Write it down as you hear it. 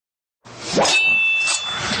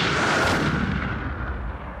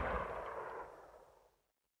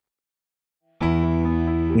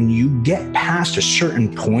when you get past a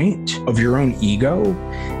certain point of your own ego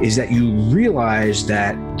is that you realize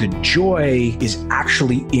that the joy is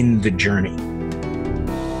actually in the journey.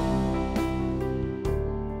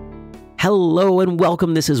 Hello and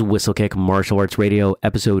welcome. This is Whistlekick Martial Arts Radio,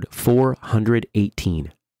 episode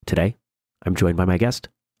 418. Today, I'm joined by my guest,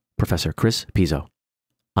 Professor Chris Pizzo.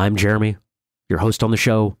 I'm Jeremy, your host on the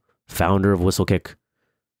show, founder of Whistlekick,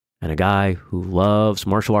 and a guy who loves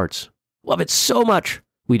martial arts. Love it so much.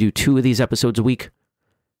 We do 2 of these episodes a week,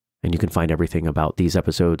 and you can find everything about these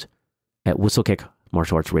episodes at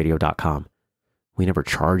whistlekickmartialartsradio.com. We never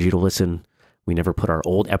charge you to listen. We never put our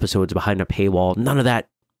old episodes behind a paywall. None of that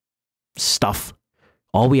stuff.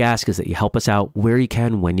 All we ask is that you help us out where you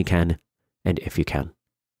can, when you can, and if you can.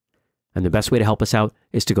 And the best way to help us out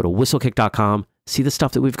is to go to whistlekick.com, see the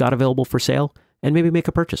stuff that we've got available for sale, and maybe make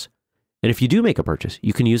a purchase. And if you do make a purchase,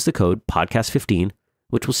 you can use the code podcast15,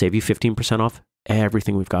 which will save you 15% off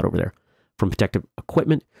everything we've got over there, from protective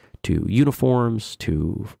equipment to uniforms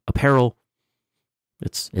to apparel.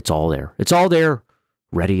 It's all there. It's all there,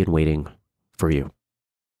 ready and waiting for you.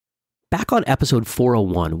 Back on episode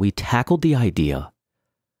 401, we tackled the idea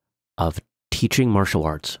of teaching martial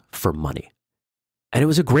arts for money. And it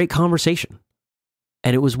was a great conversation.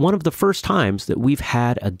 And it was one of the first times that we've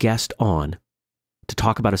had a guest on to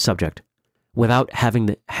talk about a subject without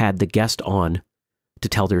having had the guest on to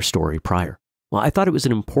tell their story prior. Well, I thought it was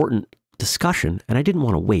an important discussion, and I didn't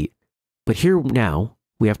want to wait. But here now,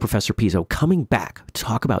 we have Professor Pizzo coming back to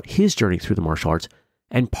talk about his journey through the martial arts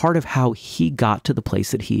and part of how he got to the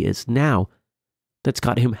place that he is now that's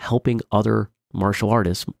got him helping other martial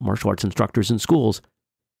artists, martial arts instructors in schools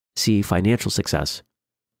see financial success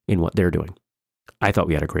in what they're doing. I thought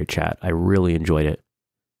we had a great chat. I really enjoyed it.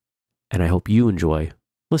 And I hope you enjoy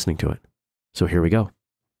listening to it. So here we go.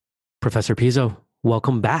 Professor Pizzo,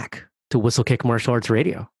 welcome back to Whistlekick Martial Arts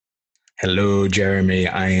Radio. Hello, Jeremy.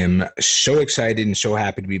 I am so excited and so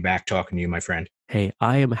happy to be back talking to you, my friend. Hey,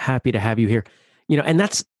 I am happy to have you here. And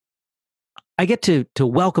I get to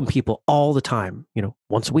welcome people all the time,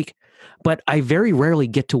 once a week, but I very rarely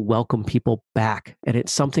get to welcome people back. And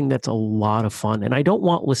it's something that's a lot of fun. And I don't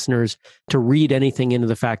want listeners to read anything into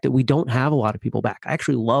the fact that we don't have a lot of people back. I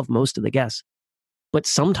actually love most of the guests, but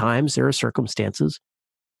sometimes there are circumstances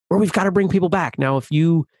where we've got to bring people back. Now, if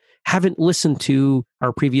you haven't listened to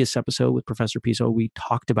our previous episode with Professor Pizzo, we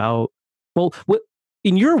talked about, what,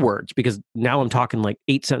 in your words, because now I'm talking like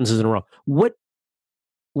 8 sentences in a row,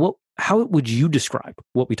 how would you describe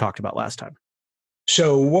what we talked about last time?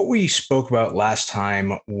 So what we spoke about last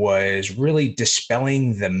time was really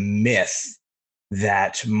dispelling the myth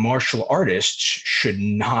that martial artists should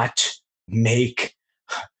not make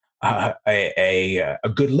a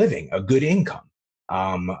good living, a good income,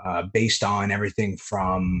 based on everything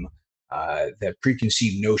from the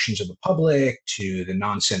preconceived notions of the public to the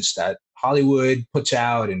nonsense that Hollywood puts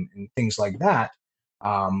out and things like that.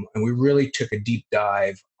 And we really took a deep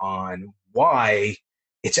dive on why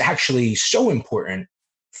it's actually so important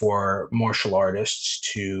for martial artists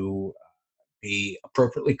to be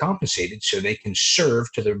appropriately compensated so they can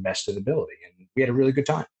serve to their best of ability. And we had a really good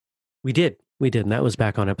time. We did. And that was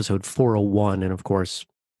back on episode 401. And of course,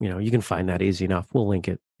 you can find that easy enough. We'll link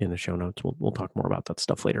it in the show notes. We'll talk more about that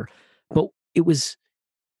stuff later. But it was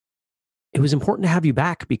important to have you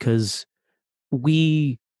back because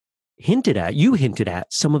you hinted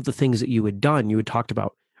at some of the things that you had done. You had talked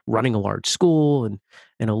about running a large school and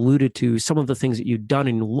alluded to some of the things that you'd done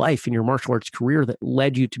in life in your martial arts career that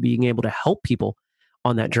led you to being able to help people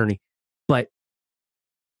on that journey. But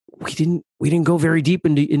we didn't go very deep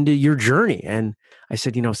into your journey. And I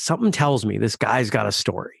said, something tells me this guy's got a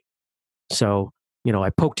story. So, I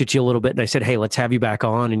poked at you a little bit and I said, hey, let's have you back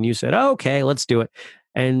on. And you said, oh, okay, let's do it.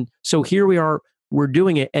 And so here we are, we're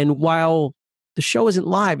doing it. And while the show isn't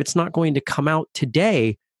live, it's not going to come out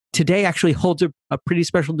today. Today actually holds a pretty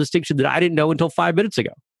special distinction that I didn't know until 5 minutes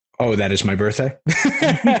ago. Oh, that is my birthday?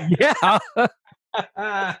 Yeah.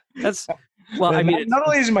 Not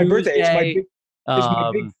only is it my birthday,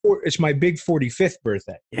 it's my big 45th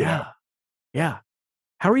birthday. Yeah. Yeah.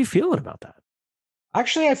 How are you feeling about that?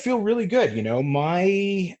 Actually, I feel really good.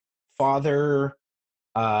 My father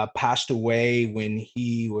passed away when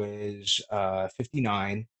he was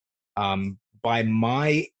 59. By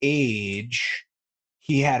my age,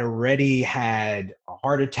 he had already had a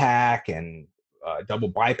heart attack and double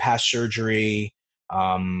bypass surgery.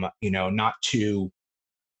 Not to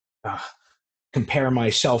compare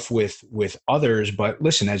myself with others, but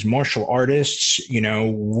listen, as martial artists,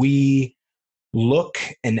 we look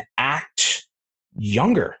and act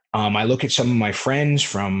younger. I look at some of my friends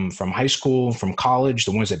from high school, from college,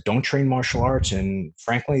 the ones that don't train martial arts, and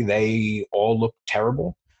frankly, they all look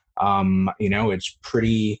terrible. It's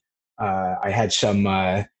pretty. I had some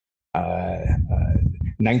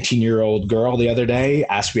 19-year-old girl the other day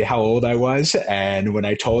asked me how old I was, and when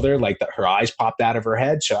I told her, like her eyes popped out of her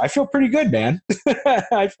head. So I feel pretty good, man.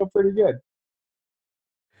 I feel pretty good.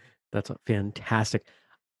 That's fantastic.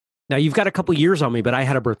 Now you've got a couple years on me, but I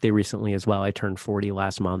had a birthday recently as well. I turned 40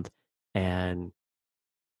 last month, and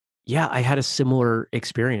yeah, I had a similar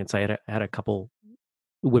experience. I had a couple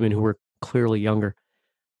women who were clearly younger.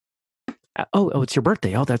 Oh, it's your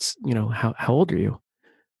birthday. Oh, that's, how old are you?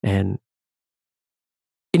 And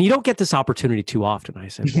you don't get this opportunity too often. I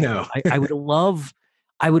said, well, No.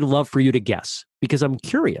 I would love for you to guess because I'm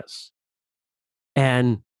curious.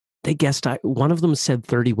 And they guessed, one of them said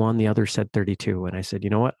 31, the other said 32. And I said, you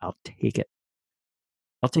know what? I'll take it.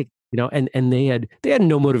 I'll take, and they had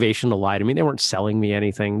no motivation to lie to me. They weren't selling me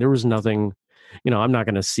anything. There was nothing, I'm not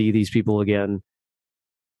going to see these people again.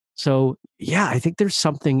 So yeah, I think there's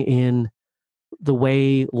something in the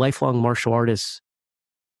way lifelong martial artists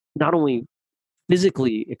not only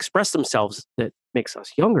physically express themselves that makes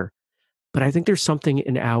us younger, but I think there's something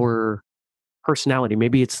in our personality.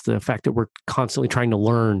 Maybe it's the fact that we're constantly trying to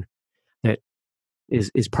learn that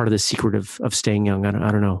is part of the secret of staying young.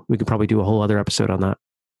 I don't know. We could probably do a whole other episode on that.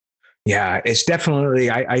 Yeah, it's definitely,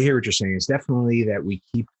 I hear what you're saying. It's definitely that we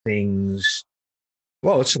keep things,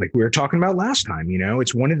 well, it's like we were talking about last time,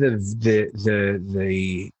 it's one of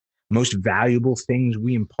the most valuable things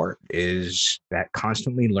we impart is that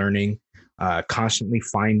constantly learning, constantly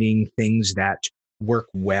finding things that work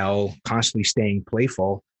well, constantly staying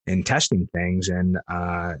playful and testing things. And,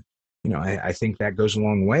 I think that goes a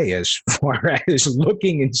long way as far as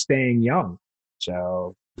looking and staying young.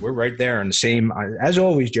 So we're right there on the same, as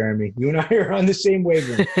always, Jeremy, you and I are on the same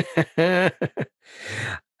wavelength.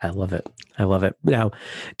 I love it. I love it. Now,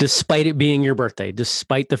 despite it being your birthday,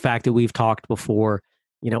 despite the fact that we've talked before,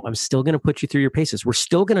 I'm still going to put you through your paces. We're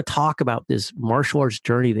still going to talk about this martial arts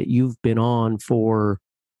journey that you've been on for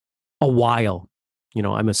a while.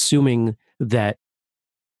 I'm assuming that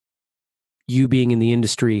you being in the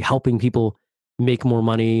industry, helping people make more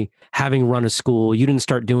money, having run a school, you didn't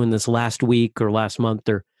start doing this last week or last month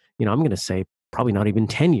or, I'm going to say probably not even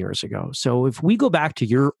 10 years ago. So if we go back to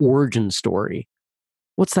your origin story,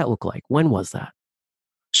 what's that look like? When was that?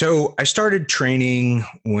 So I started training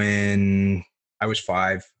when I was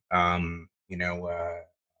 5. One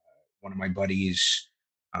of my buddies,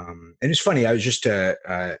 and it's funny. I was just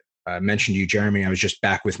mentioned to you, Jeremy. I was just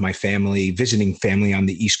back with my family, visiting family on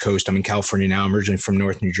the East Coast. I'm in California now. I'm originally from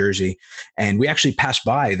North New Jersey, and we actually passed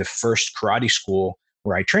by the first karate school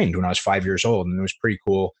where I trained when I was 5 years old, and it was pretty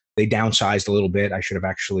cool. They downsized a little bit. I should have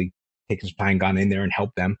actually taken some time, gone in there and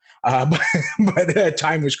helped them, but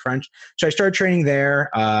time was crunched. So I started training there.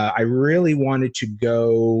 I really wanted to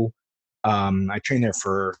go. I trained there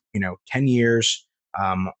for 10 years.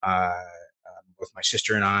 With my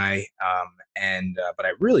sister and I, but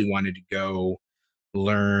I really wanted to go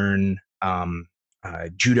learn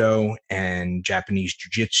judo and Japanese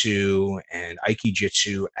jiu-jitsu and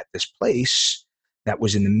aikijitsu at this place that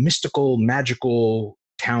was in the mystical, magical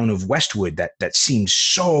town of Westwood that seemed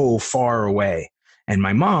so far away. And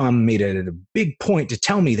my mom made a big point to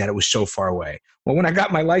tell me that it was so far away. Well, when I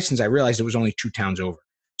got my license, I realized it was only 2 towns over.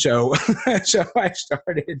 So, so I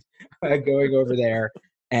started going over there,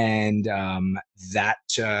 and that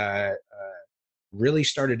really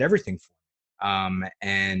started everything for me.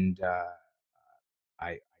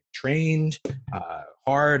 I trained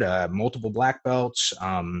hard, multiple black belts,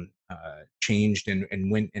 changed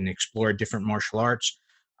and went and explored different martial arts.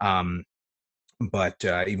 But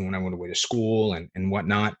even when I went away to school and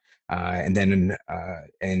whatnot, and then in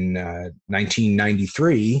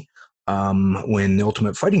 1993, when the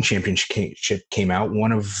Ultimate Fighting Championship came out,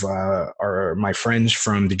 one of my friends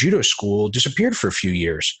from the judo school disappeared for a few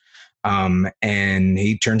years. And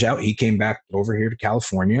he turns out he came back over here to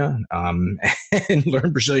California and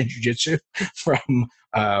learned Brazilian Jiu-Jitsu from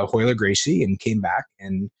Royler Gracie, and came back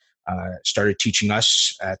and started teaching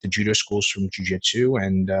us at the judo schools from Jiu-Jitsu.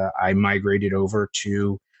 And I migrated over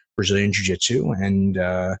to Brazilian Jiu-Jitsu, and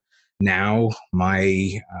now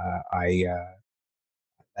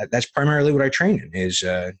that's primarily what I train in is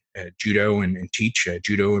judo and teach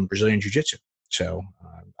judo and Brazilian Jiu-Jitsu. So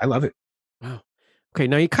I love it. Wow. Okay,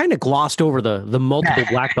 now you kind of glossed over the multiple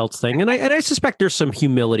black belts thing, and I suspect there's some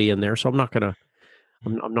humility in there. So I'm not gonna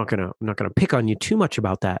pick on you too much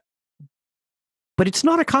about that. But it's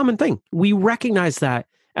not a common thing. We recognize that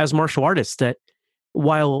as martial artists that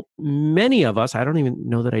while many of us, I don't even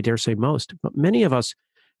know that I dare say most, but many of us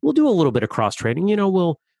will do a little bit of cross training.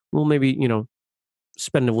 We'll maybe,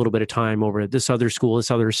 spend a little bit of time over at this other school, this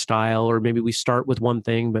other style, or maybe we start with one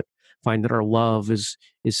thing, but find that our love is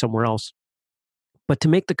somewhere else. But to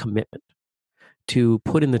make the commitment, to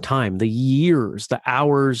put in the time, the years, the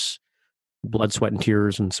hours, blood, sweat, and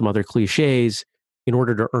tears, and some other cliches in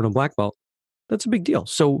order to earn a black belt, that's a big deal.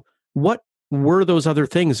 So what were those other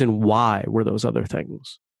things and why were those other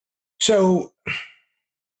things? So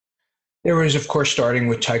there was, of course, starting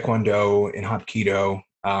with Taekwondo and Hapkido,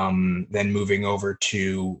 then moving over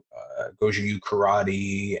to Goju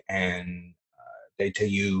Karate and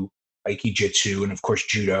Daitayu Aikijitsu, and of course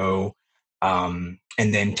Judo, and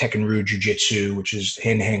then Tekkenryu Jiu-Jitsu, which is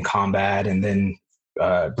hand-to-hand combat, and then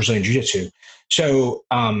Brazilian Jiu-Jitsu. So,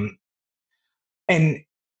 and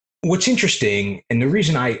what's interesting, and the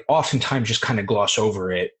reason I oftentimes just kind of gloss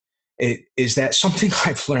over it is that something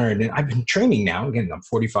I've learned, and I've been training now, again, I'm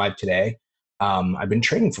 45 today. I've been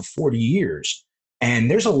training for 40 years.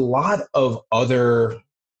 And there's a lot of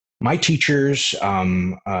my teachers, a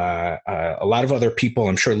lot of other people,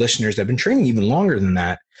 I'm sure listeners that have been training even longer than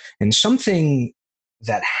that. And something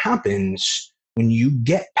that happens when you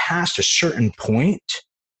get past a certain point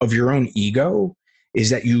of your own ego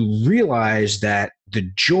is that you realize that the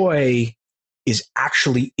joy is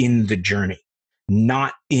actually in the journey,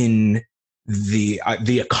 not in the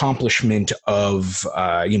accomplishment of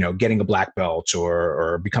getting a black belt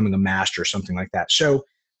or becoming a master or something like that. So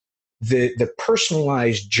the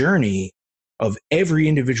personalized journey of every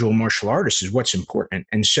individual martial artist is what's important.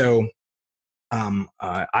 And so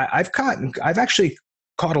I've actually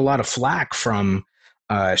caught a lot of flack from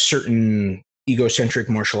certain egocentric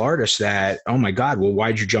martial artists that, oh my God, well,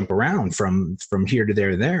 why'd you jump around from here to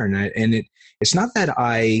there to there? And it's not that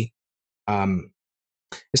I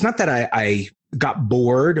got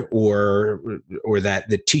bored or that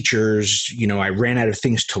the teachers, I ran out of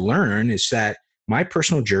things to learn. It's that my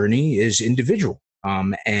personal journey is individual.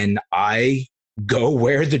 And I go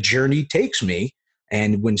where the journey takes me.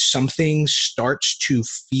 And when something starts to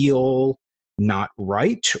feel not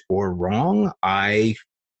right or wrong, I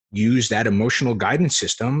use that emotional guidance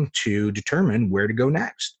system to determine where to go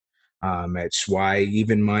next. It's why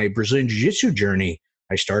even my Brazilian Jiu-Jitsu journey,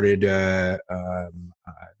 I started, the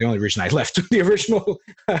only reason I left the original,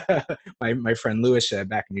 my friend Lewis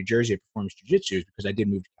back in New Jersey at Performance Jiu-Jitsu is because I did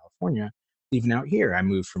move to California. Even out here, I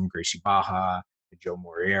moved from Gracie Baja to Joe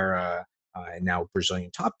Moreira, and now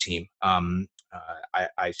Brazilian top team.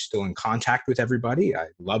 I still in contact with everybody. I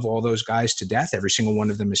love all those guys to death. Every single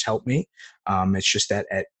one of them has helped me. It's just that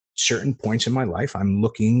at certain points in my life, I'm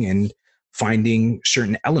looking and finding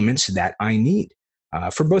certain elements that I need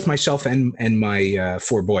for both myself and my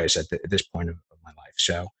 4 boys at this point of my life.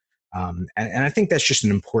 So, and I think that's just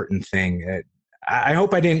an important thing. I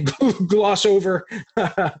hope I didn't gloss over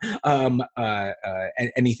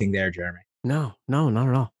anything there, Jeremy. No, not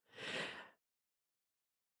at all.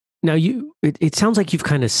 Now it sounds like you've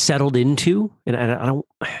kind of settled into, and I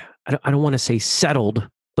don't want to say settled,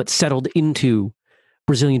 but settled into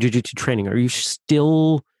Brazilian Jiu-Jitsu training. Are you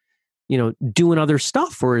still, doing other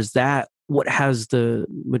stuff, or is that what has the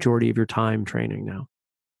majority of your time training now?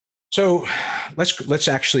 So let's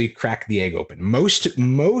actually crack the egg open. Most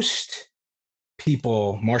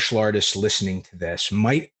people, martial artists listening to this,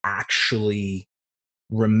 might actually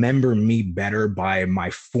remember me better by my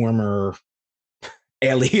former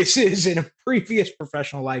aliases in a previous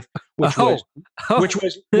professional life, which was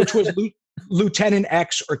Lieutenant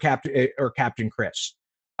X or Captain Chris.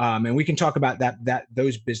 And we can talk about that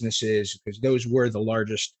those businesses, because those were the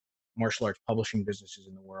largest martial arts publishing businesses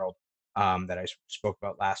in the world that I spoke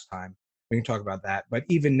about last time. We can talk about that. But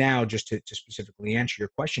even now, just to specifically answer your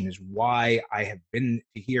question, is why I have been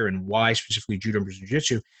here and why specifically Judo and Brazilian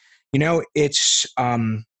Jiu-Jitsu.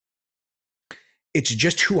 It's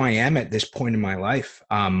just who I am at this point in my life.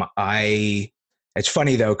 It's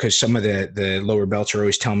funny though, because some of the lower belts are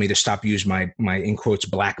always telling me to stop using my in quotes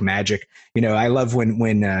black magic. I love when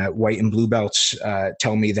white and blue belts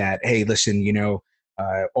tell me that, hey, listen,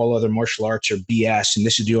 all other martial arts are BS and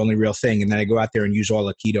this is the only real thing. And then I go out there and use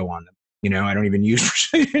all Aikido on them. I don't even use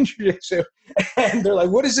Brazilian Jiu-Jitsu. And they're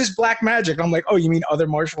like, what is this black magic? I'm like, oh, you mean other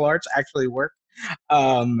martial arts actually work?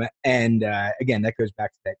 Again, that goes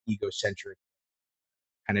back to that egocentric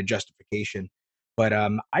kind of justification. But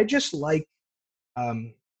I just like,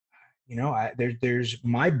 there's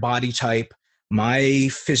my body type, my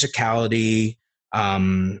physicality,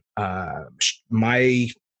 my,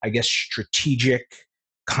 I guess, strategic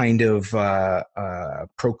kind of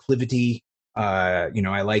proclivity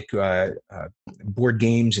I like board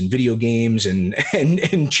games and video games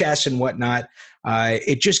and chess and whatnot.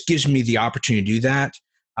 It just gives me the opportunity to do that.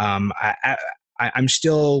 I'm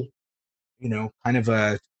still, kind of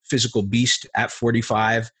a physical beast at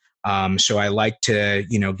 45. So I like to,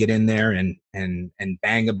 get in there and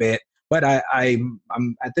bang a bit. But I'm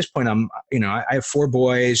at this point, I have 4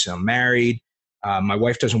 boys. I'm married. My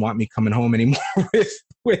wife doesn't want me coming home anymore with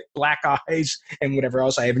black eyes and whatever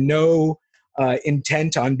else. I have no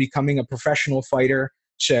intent on becoming a professional fighter.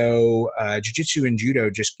 So jiu-jitsu and judo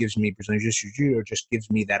Brazilian jiu-jitsu judo just gives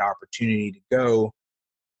me that opportunity to go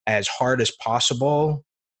as hard as possible.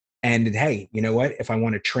 And hey, you know what? If I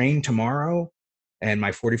want to train tomorrow and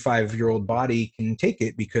my 45-year-old body can take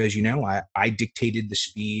it because, I dictated the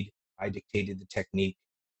speed, I dictated the technique.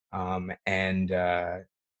 The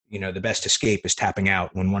best escape is tapping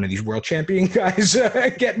out when one of these world champion guys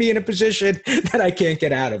get me in a position that I can't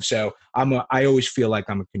get out of. So I always feel like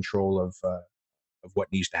I'm in control of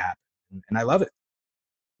what needs to happen. And I love it.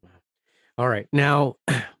 All right. Now,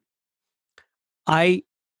 I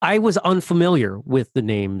was unfamiliar with the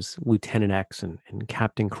names Lieutenant X and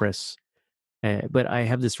Captain Chris, but I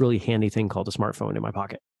have this really handy thing called a smartphone in my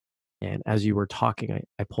pocket. And as you were talking,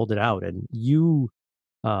 I pulled it out, and you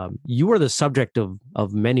are the subject of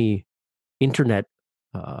many internet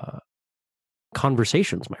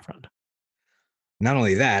conversations, my friend. Not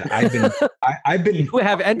only that, I've been. You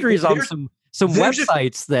have entries on some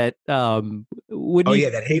websites that would you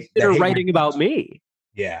consider writing about me?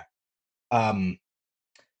 Yeah.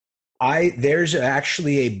 There's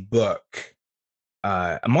actually a book,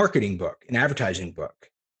 a marketing book, an advertising book,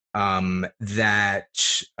 that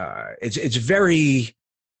it's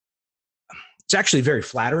actually very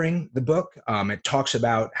flattering. The book, it talks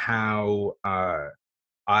about how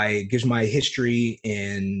gives my history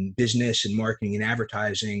in business and marketing and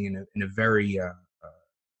advertising in a very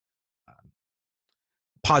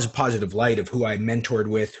positive light of who I mentored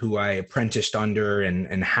with, who I apprenticed under,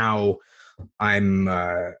 and how I'm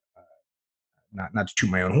not to toot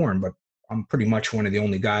my own horn, but I'm pretty much one of the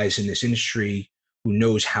only guys in this industry who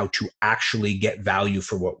knows how to actually get value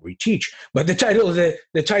for what we teach. But the title of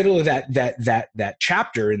that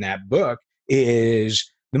chapter in that book is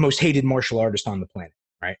The Most Hated Martial Artist on the Planet,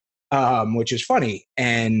 right? Which is funny,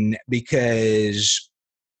 and because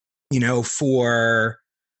it's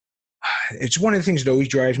one of the things that always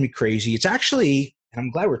drives me crazy. It's actually, and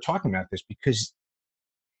I'm glad we're talking about this because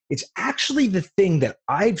it's actually the thing that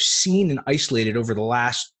I've seen and isolated over the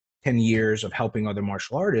last 10 years of helping other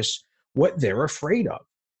martial artists, what they're afraid of.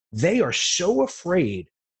 They are so afraid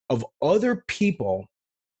of other people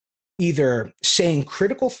either saying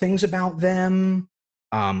critical things about them,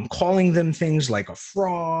 calling them things like a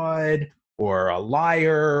fraud or a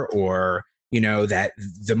liar, or that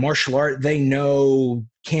the martial art they know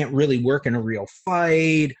can't really work in a real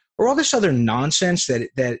fight, or all this other nonsense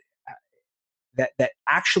that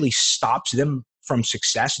actually stops them from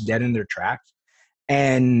success dead in their tracks.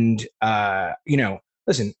 And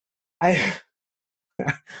listen, I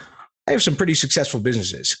have some pretty successful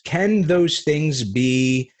businesses. Can those things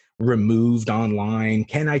be removed online?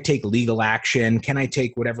 Can I take legal action? Can I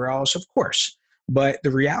take whatever else? Of course. But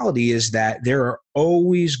the reality is that there are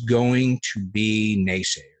always going to be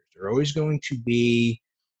naysayers. There are always going to be,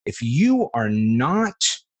 if you are not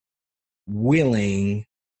willing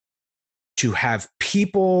to have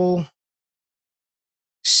people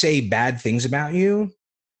say bad things about you,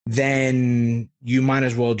 then you might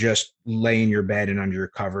as well just lay in your bed and under your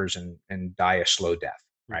covers and die a slow death,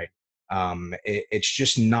 right? It's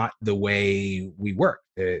just not the way we work.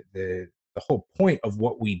 The whole point of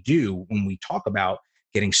what we do when we talk about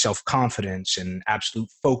getting self-confidence and absolute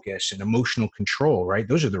focus and emotional control, right?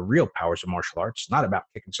 Those are the real powers of martial arts. It's not about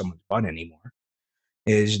kicking someone's butt anymore.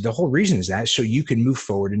 Is the whole reason is that so you can move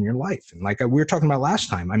forward in your life. And like we were talking about last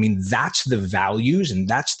time, I mean, that's the values and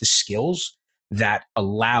that's the skills that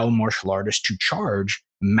allow martial artists to charge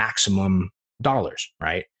maximum dollars,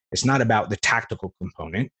 right? It's not about the tactical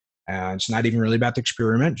component. It's not even really about the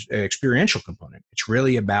experiential component. It's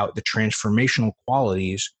really about the transformational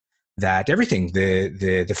qualities that everything,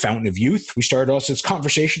 the fountain of youth, we started also this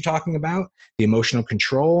conversation talking about, the emotional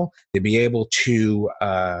control, to be able to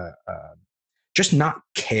just not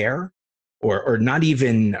care or not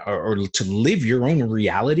even, or to live your own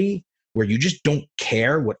reality where you just don't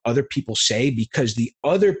care what other people say, because the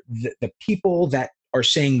people that are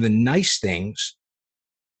saying the nice things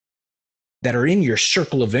that are in your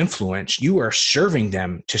circle of influence, you are serving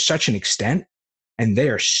them to such an extent and they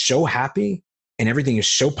are so happy and everything is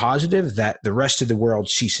so positive that the rest of the world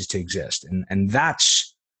ceases to exist. And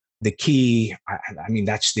that's the key, I mean,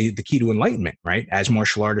 that's the key to enlightenment, right? As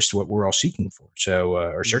martial artists, what we're all seeking for, so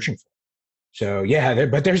or searching for. So yeah,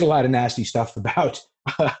 but there's a lot of nasty stuff about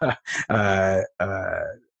the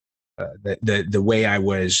way I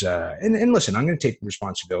was. And listen, I'm going to take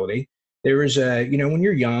responsibility. There is when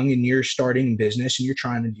you're young and you're starting business and you're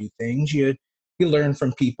trying to do things, you learn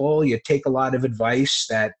from people. You take a lot of advice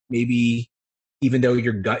that maybe, even though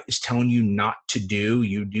your gut is telling you not to do,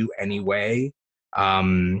 you do anyway.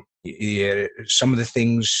 Some of the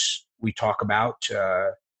things we talk about,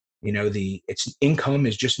 it's income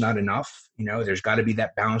is just not enough. There's got to be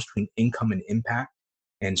that balance between income and impact.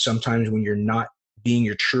 And sometimes when you're not being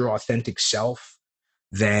your true authentic self,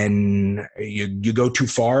 then you go too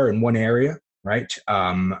far in one area, right?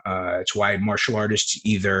 It's why martial artists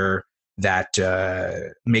either that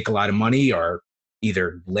make a lot of money are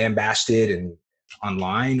either lambasted and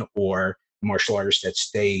online, or martial artists that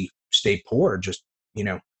stay poor just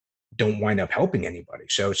don't wind up helping anybody.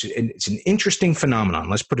 So it's an interesting phenomenon.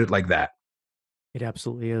 Let's put it like that. It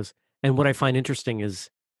absolutely is. And what I find interesting is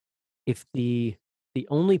if the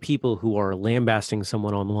only people who are lambasting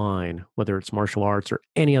someone online, whether it's martial arts or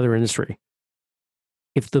any other industry,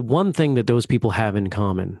 if the one thing that those people have in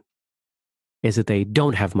common is that they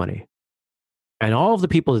don't have money, and all of the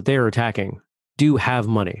people that they're attacking do have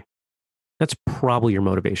money, that's probably your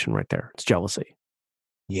motivation right there. It's jealousy.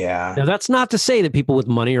 Yeah. Now, that's not to say that people with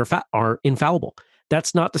money are infallible.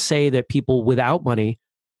 That's not to say that people without money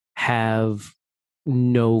have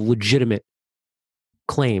no legitimate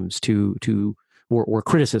claims or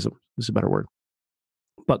criticism is a better word.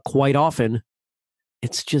 But quite often,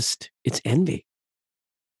 it's envy.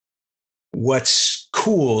 What's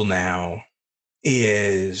cool now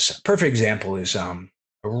is, a perfect example is a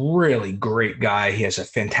really great guy. He has a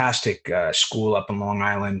fantastic school up in Long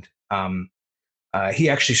Island. He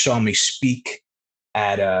actually saw me speak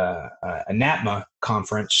at a NATMA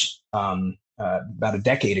conference about a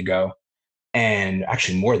decade ago, and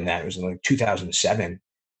actually more than that. It was in like 2007.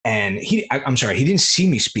 And I'm sorry, he didn't see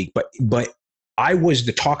me speak, but I was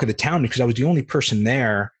the talk of the town because I was the only person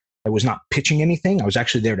there that was not pitching anything. I was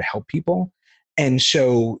actually there to help people. And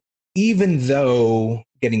so even though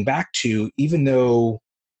there's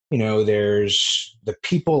the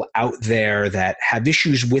people out there that have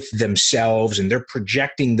issues with themselves and they're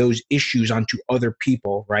projecting those issues onto other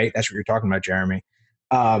people, right? That's what you're talking about, Jeremy.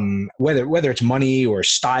 Whether it's money or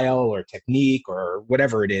style or technique or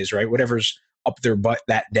whatever it is, right? Whatever's up their butt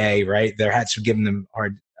that day, right? Their hats have given them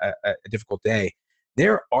a difficult day.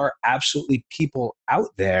 There are absolutely people out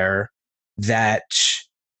there that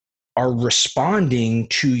are responding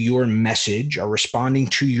to your message, are responding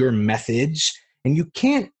to your methods. And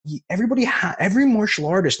every martial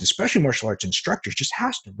artist, especially martial arts instructors, just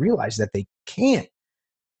has to realize that they can't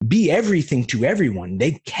be everything to everyone.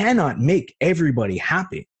 They cannot make everybody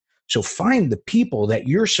happy. So find the people that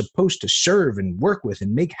you're supposed to serve and work with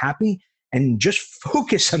and make happy, and just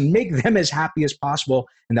focus on make them as happy as possible.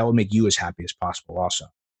 And that will make you as happy as possible also.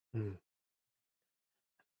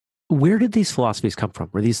 Where did these philosophies come from?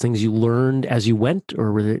 Were these things you learned as you went,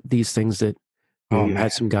 or were these things that you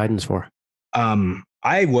had some guidance for? So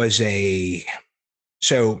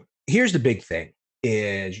here's the big thing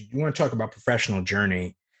is, you want to talk about professional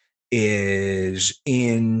journey, is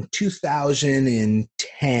in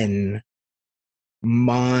 2010,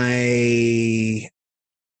 my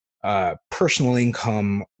personal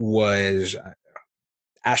income was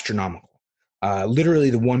astronomical.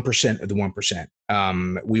 Literally the 1% of the 1%.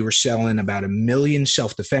 We were selling about 1 million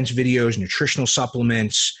self-defense videos, nutritional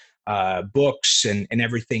supplements, books, and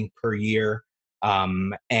everything per year.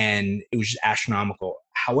 And it was just astronomical.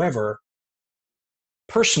 However,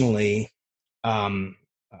 personally,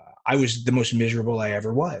 I was the most miserable I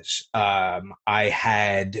ever was. I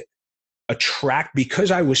had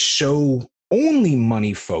because I was so only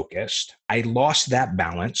money focused, I lost that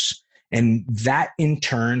balance. And that in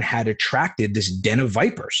turn had attracted this den of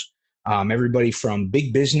vipers. Everybody from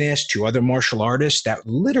big business to other martial artists that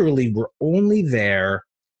literally were only there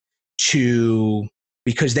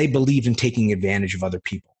because they believed in taking advantage of other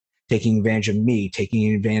people, taking advantage of me,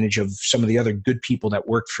 taking advantage of some of the other good people that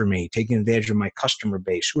worked for me, taking advantage of my customer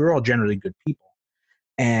base. We were all generally good people.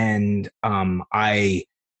 And I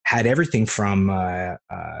had everything from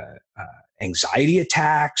anxiety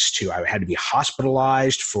attacks to I had to be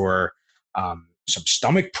hospitalized for some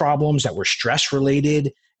stomach problems that were stress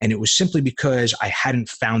related. And it was simply because I hadn't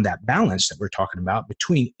found that balance that we're talking about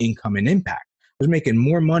between income and impact. I was making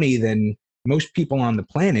more money than most people on the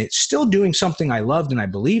planet, still doing something I loved and I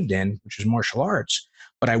believed in, which was martial arts,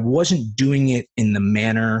 but I wasn't doing it in the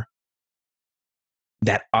manner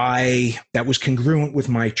that was congruent with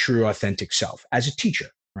my true authentic self as a teacher,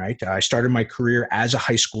 right? I started my career as a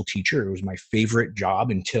high school teacher. It was my favorite job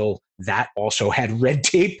until that also had red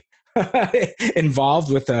tape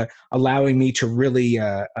involved with allowing me to really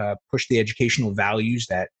push the educational values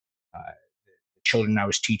that the children I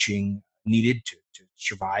was teaching needed to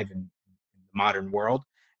survive in the modern world.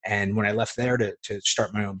 And when I left there to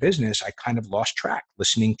start my own business, I kind of lost track,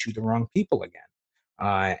 listening to the wrong people again.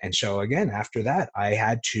 And so again, after that,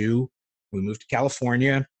 we moved to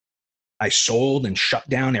California. I sold and shut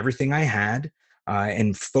down everything I had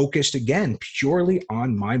and focused again purely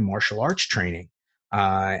on my martial arts training.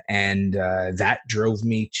 And that drove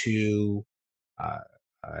me to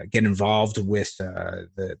get involved with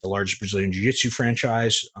the largest Brazilian Jiu-Jitsu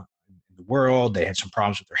franchise in the world. They had some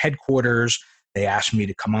problems with their headquarters. They asked me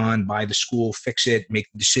to come on, buy the school, fix it, make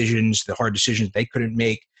the decisions, the hard decisions they couldn't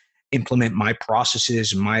make, implement my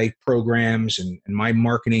processes and my programs and my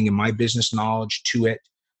marketing and my business knowledge to it,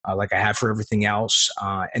 like I have for everything else.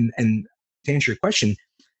 And to answer your question,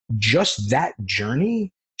 just that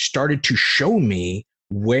journey started to show me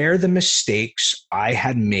where the mistakes I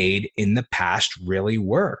had made in the past really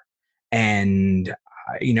were. And,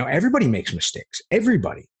 everybody makes mistakes,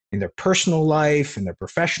 everybody in their personal life, in their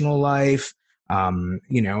professional life.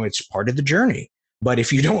 It's part of the journey. But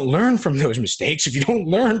if you don't learn from those mistakes, if you don't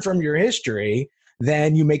learn from your history,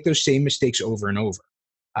 then you make those same mistakes over and over.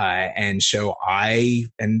 And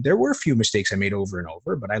there were a few mistakes I made over and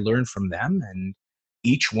over, but I learned from them. And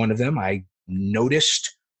each one of them, I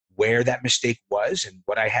noticed where that mistake was and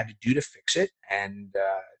what I had to do to fix it, and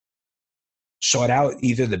sought out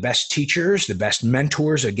either the best teachers, the best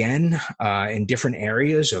mentors, again, in different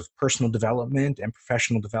areas of personal development and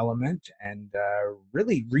professional development, and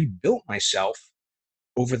really rebuilt myself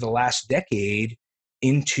over the last decade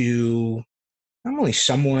into not only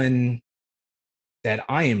someone that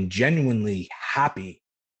I am genuinely happy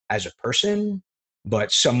as a person,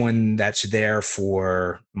 but someone that's there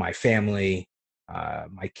for my family,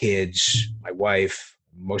 my kids, my wife,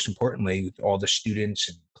 most importantly, all the students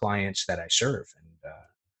and clients that I serve. And,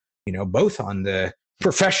 both on the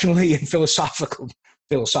professionally and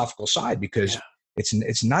philosophical side, because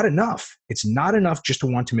it's not enough. It's not enough just to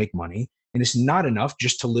want to make money. And it's not enough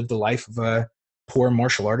just to live the life of a poor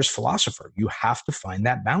martial artist philosopher. You have to find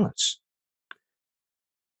that balance.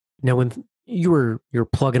 Now, when you're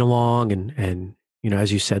plugging along and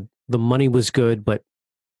as you said, the money was good, but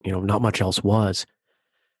not much else was.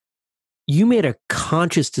 You made a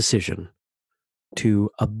conscious decision to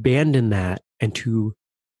abandon that and to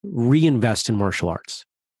reinvest in martial arts.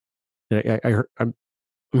 I'm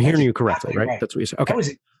hearing you correctly, right? That's what you said.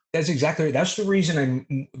 Okay. That's exactly right. That's the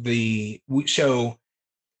reason so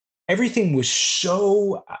everything was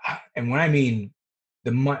so, and when I mean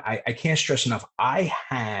the money, I can't stress enough. I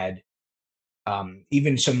had,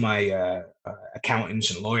 even some of my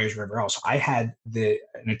accountants and lawyers, whatever else, I had an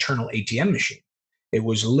internal ATM machine. It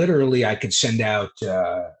was literally, I could send out,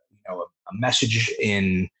 a message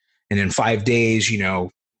and in 5 days,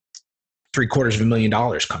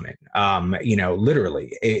 $750,000 come in.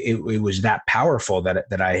 Literally, it was that powerful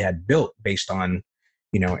that I had built based on,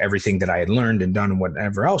 everything that I had learned and done and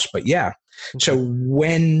whatever else. But yeah, so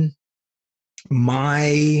when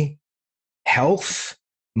my health,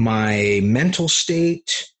 my mental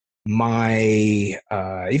state, I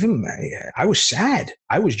was sad.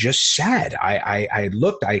 I was just sad.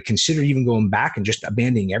 I considered even going back and just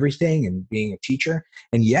abandoning everything and being a teacher.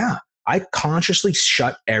 And yeah, I consciously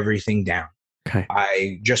shut everything down. Okay.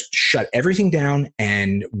 I just shut everything down,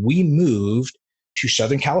 and we moved to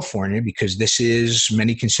Southern California because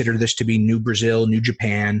many consider this to be New Brazil, New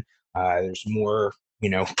Japan. There's more,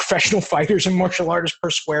 professional fighters and martial artists per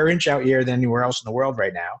square inch out here than anywhere else in the world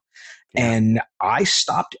right now. Yeah. And I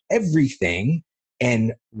stopped everything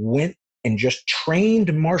and went and just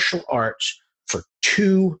trained martial arts for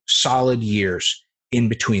 2 solid years in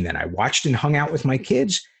between that. I watched and hung out with my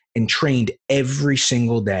kids and trained every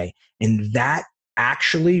single day. And that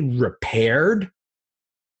actually repaired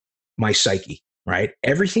my psyche, right?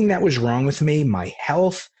 Everything that was wrong with me, my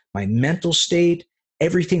health, my mental state,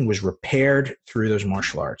 everything was repaired through those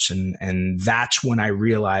martial arts. And that's when I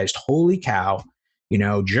realized, holy cow,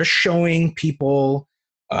 just showing people,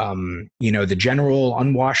 the general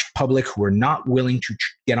unwashed public who are not willing to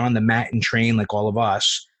get on the mat and train like all of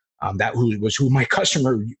us, that was who my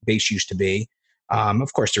customer base used to be.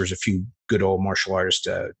 Of course, there was a few good old martial artists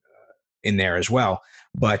in there as well.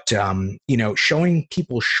 But, showing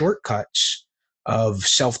people shortcuts of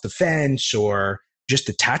self-defense or just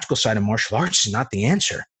the tactical side of martial arts is not the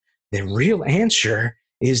answer. The real answer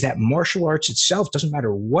is that martial arts itself, doesn't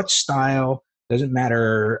matter what style, Doesn't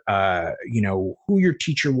matter, who your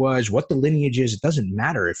teacher was, what the lineage is. It doesn't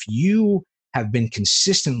matter. If you have been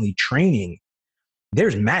consistently training,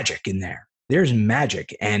 there's magic in there. There's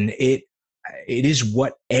magic, and it is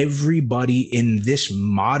what everybody in this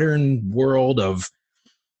modern world of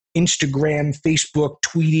Instagram, Facebook,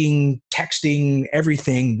 tweeting, texting,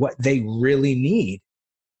 everything, what they really need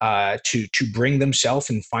to bring themselves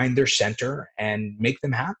and find their center and make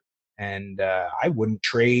them happy. And I wouldn't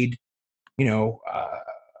trade,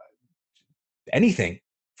 anything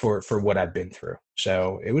for what I've been through.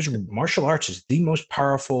 So it was martial arts is the most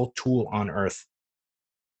powerful tool on earth.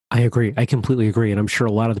 I agree. I completely agree. And I'm sure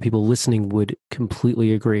a lot of the people listening would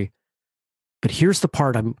completely agree. But here's the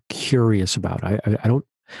part I'm curious about.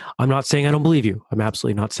 I'm not saying I don't believe you. I'm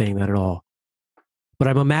absolutely not saying that at all. But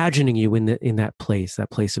I'm imagining you in that place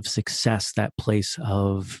of success, that place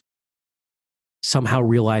of somehow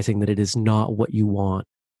realizing that it is not what you want.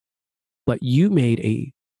 But you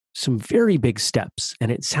made some very big steps.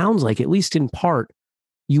 And it sounds like, at least in part,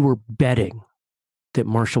 you were betting that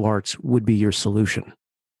martial arts would be your solution.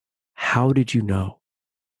 How did you know?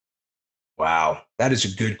 Wow, that is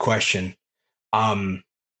a good question. I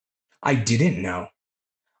didn't know.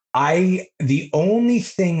 The only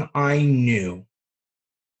thing I knew,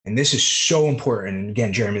 and this is so important, and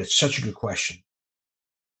again, Jeremy, it's such a good question.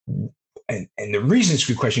 And the reason it's a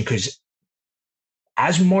good question, because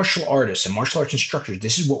as martial artists and martial arts instructors,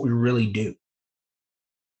 this is what we really do,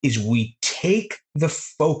 is we take the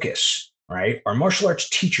focus, right? Our martial arts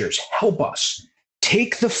teachers help us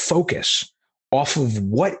take the focus off of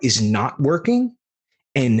what is not working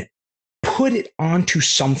and put it onto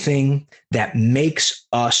something that makes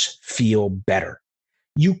us feel better.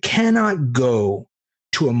 You cannot go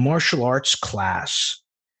to a martial arts class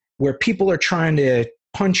where people are trying to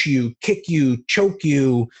punch you, kick you, choke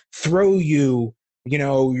you, throw you,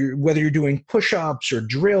 whether you're doing push-ups or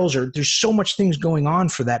drills, or there's so much things going on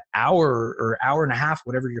for that hour or hour and a half,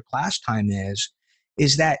 whatever your class time is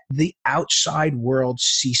that the outside world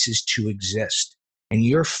ceases to exist. And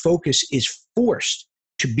your focus is forced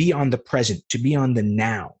to be on the present, to be on the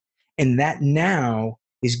now. And that now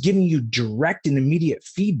is giving you direct and immediate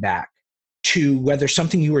feedback to whether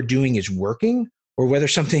something you are doing is working or whether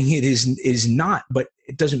something it is not. But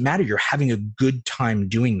it doesn't matter. You're having a good time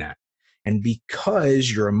doing that. And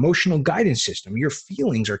because your emotional guidance system, your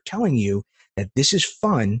feelings are telling you that this is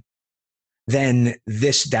fun, then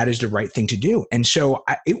that is the right thing to do. And so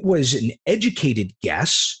it was an educated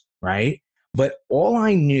guess, right? But all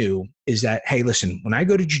I knew is that, hey, listen, when I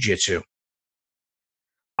go to jiu-jitsu,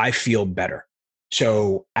 I feel better.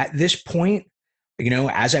 So at this point,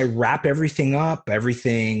 as I wrap everything up,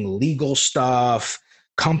 everything legal stuff,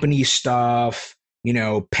 company stuff,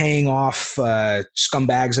 paying off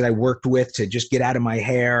scumbags that I worked with to just get out of my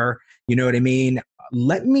hair, you know what I mean?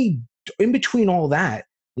 In between all that,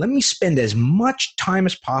 let me spend as much time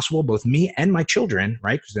as possible, both me and my children,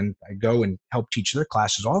 right? Because then I go and help teach their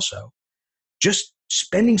classes also. Just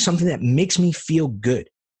spending something that makes me feel good.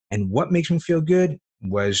 And what makes me feel good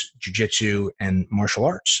was jiu-jitsu and martial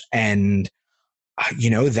arts. And,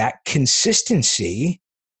 that consistency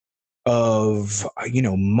of,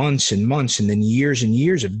 months and months and then years and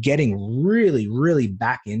years of getting really, really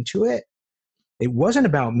back into it. It wasn't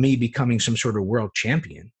about me becoming some sort of world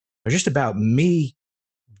champion. It was just about me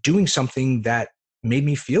doing something that made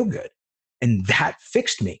me feel good. And that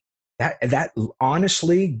fixed me. That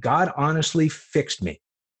honestly, God honestly fixed me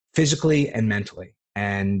physically and mentally.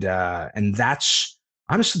 And that's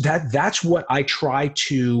honestly, that's what I try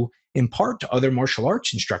to impart to other martial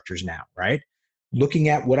arts instructors now, right? Looking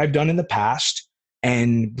at what I've done in the past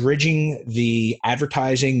and bridging the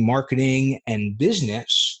advertising, marketing, and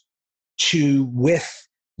business with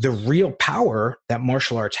the real power that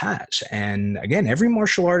martial arts has. And again, every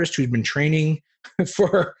martial artist who's been training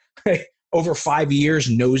for over 5 years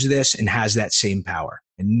knows this and has that same power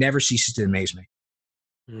and never ceases to amaze me.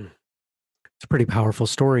 It's a pretty powerful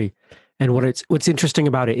story. And what's interesting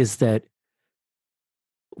about it is that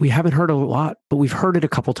we haven't heard a lot, but we've heard it a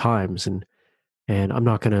couple times. And I'm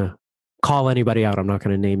not going to call anybody out. I'm not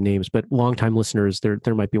going to name names, but longtime listeners, there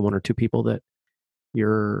might be one or two people that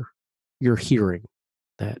you're hearing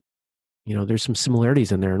that, there's some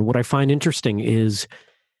similarities in there. And what I find interesting is,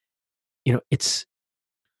 it's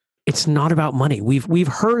not about money. We've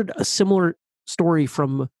heard a similar story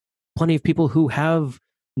from plenty of people who have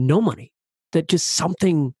no money, that just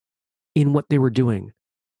something in what they were doing,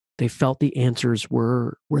 they felt the answers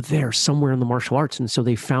were there somewhere in the martial arts. And so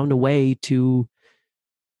they found a way to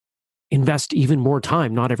invest even more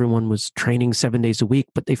time. Not everyone was training 7 days a week,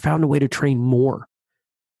 but they found a way to train more.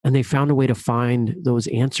 And they found a way to find those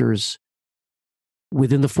answers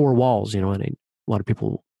within the four walls, and a lot of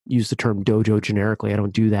people use the term dojo generically. I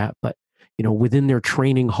don't do that, but within their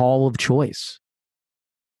training hall of choice,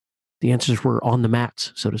 the answers were on the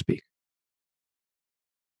mats, so to speak.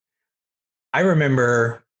 I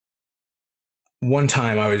remember one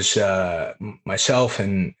time I was myself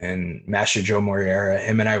and Master Joe Moriera,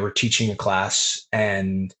 him and I were teaching a class,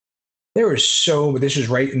 and this was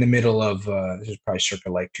right in the middle of this was probably circa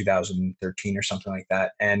like 2013 or something like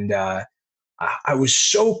that, and I was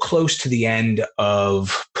so close to the end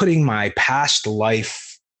of putting my past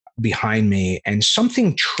life behind me, and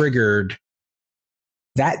something triggered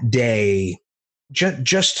that day.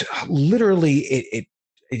 Just literally, it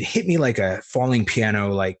hit me like a falling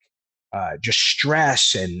piano, like just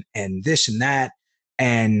stress and this and that.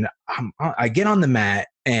 And I get on the mat,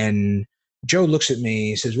 and Joe looks at me.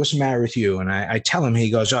 He says, "What's the matter with you?" And I tell him.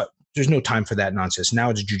 He goes, "There's no time for that nonsense.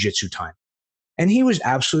 Now it's jujitsu time." And he was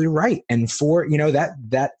absolutely right. And for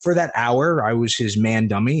for that hour, I was his man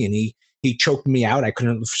dummy, and he choked me out. I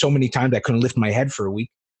couldn't so many times I couldn't lift my head for a week.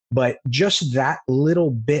 But just that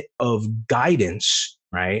little bit of guidance,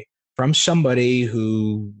 right, from somebody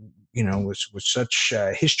who was with such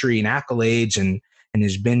history and accolades and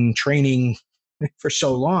has been training for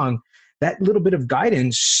so long, that little bit of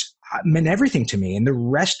guidance meant everything to me. And the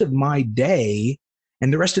rest of my day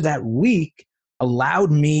and the rest of that week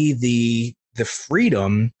allowed me the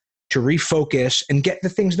freedom to refocus and get the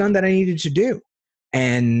things done that I needed to do.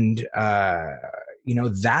 And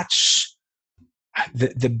that's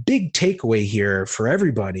the big takeaway here for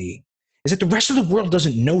everybody, is that the rest of the world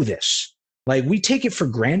doesn't know this. Like, we take it for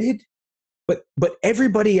granted, but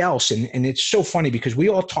everybody else, and it's so funny because we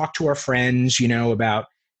all talk to our friends, about,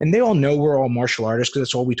 and they all know we're all martial artists because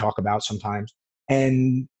that's all we talk about sometimes.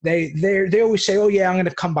 And they always say, "Oh yeah, I'm going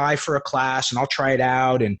to come by for a class and I'll try it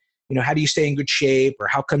out." And how do you stay in good shape, or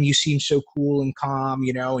how come you seem so cool and calm,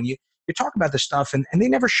 and you talk about this stuff, and they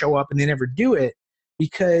never show up and they never do it,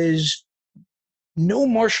 because no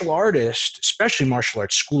martial artist, especially martial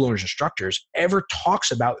arts school owners, instructors, ever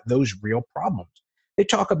talks about those real problems. They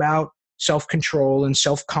talk about self-control and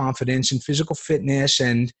self-confidence and physical fitness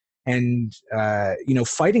and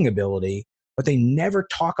fighting ability, but they never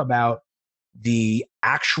talk about the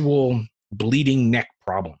actual bleeding neck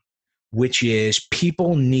problem, which is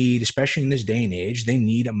people need, especially in this day and age, they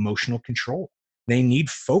need emotional control. They need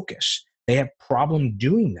focus. They have problem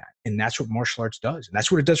doing that. And that's what martial arts does. And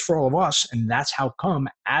that's what it does for all of us. And that's how come,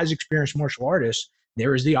 as experienced martial artists,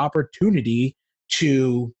 there is the opportunity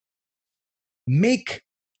to make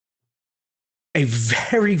a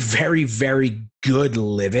very, very, very good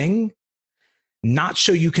living, not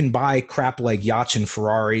so you can buy crap like yachts and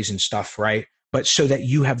Ferraris and stuff, right? But so that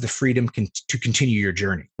you have the freedom to continue your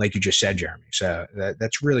journey, like you just said, Jeremy. So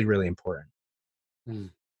that's really, really important.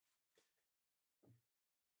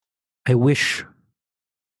 I wish,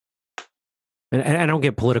 and I don't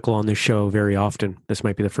get political on this show very often. This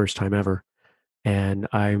might be the first time ever. And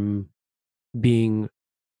I'm being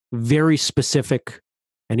very specific.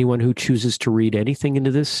 Anyone who chooses to read anything into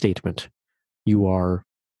this statement, you are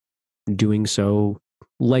doing so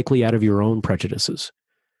likely out of your own prejudices.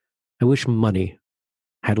 I wish money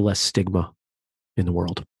had less stigma in the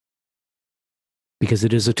world, because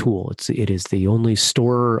it is a tool. It is the only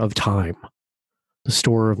storer of time, the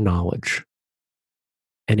storer of knowledge,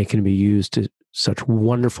 and it can be used in such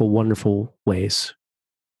wonderful, wonderful ways.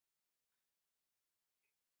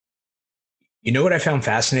 You know what I found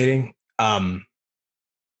fascinating?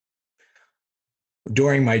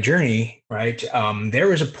 During my journey, right, there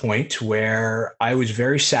was a point where I was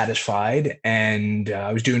very satisfied, and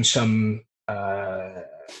I was doing some, I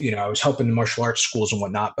was helping the martial arts schools and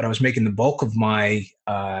whatnot, but I was making the bulk of my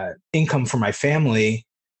income for my family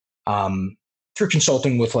through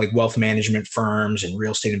consulting with like wealth management firms and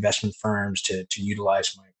real estate investment firms to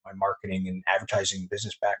utilize my marketing and advertising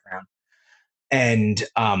business background. And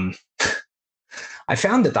I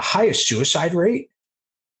found that the highest suicide rate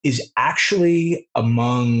is actually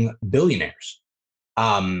among billionaires.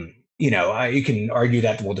 You can argue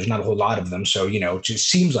that, well, there's not a whole lot of them, so it just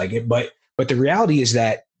seems like it. But the reality is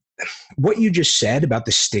that what you just said about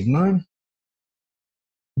the stigma,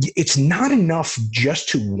 it's not enough just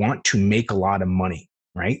to want to make a lot of money,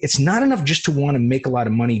 right? It's not enough just to want to make a lot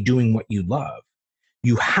of money doing what you love.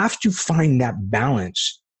 You have to find that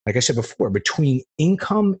balance, like I said before, between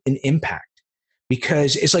income and impact,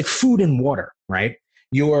 because it's like food and water, right?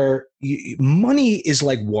 Money is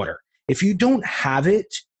like water. If you don't have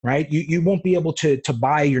it, right, you won't be able to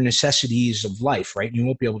buy your necessities of life, right? You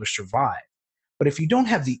won't be able to survive. But if you don't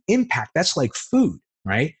have the impact, that's like food,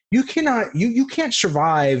 right? You can't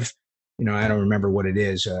survive, I don't remember what it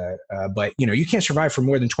is, but you can't survive for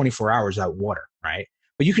more than 24 hours without water, right?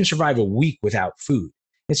 But you can survive a week without food.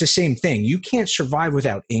 It's the same thing. You can't survive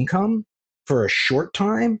without income for a short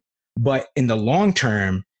time, but in the long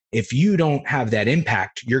term, if you don't have that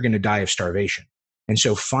impact, you're going to die of starvation. And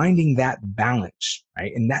so finding that balance,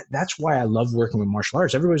 right? And that's why I love working with martial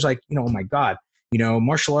arts. Everybody's like, oh my God,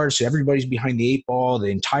 martial arts, everybody's behind the eight ball. The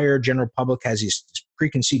entire general public has these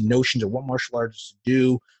preconceived notions of what martial artists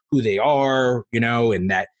do, who they are,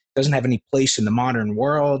 and that doesn't have any place in the modern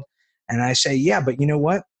world. And I say, yeah, but you know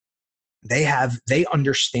what? They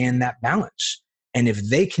understand that balance. And if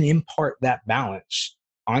they can impart that balance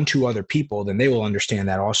onto other people, then they will understand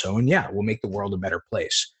that also. And yeah, we'll make the world a better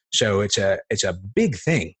place. So it's a big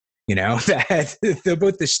thing, that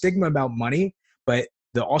both the stigma about money, but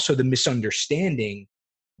also the misunderstanding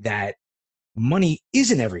that money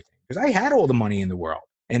isn't everything. Because I had all the money in the world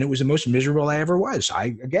and it was the most miserable I ever was.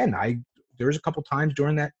 There was a couple times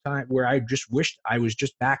during that time where I just wished I was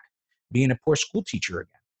just back being a poor school teacher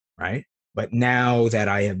again, right? But now that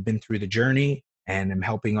I have been through the journey and am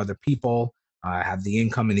helping other people have the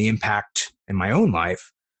income and the impact in my own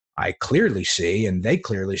life, I clearly see, and they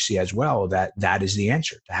clearly see as well, that is the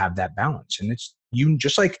answer, to have that balance. And it's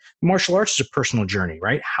just like martial arts is a personal journey,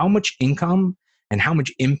 right? How much income and how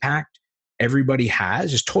much impact everybody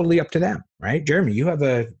has is totally up to them, right? Jeremy, you have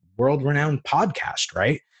a world-renowned podcast,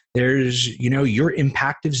 right? There's, your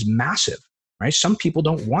impact is massive, right? Some people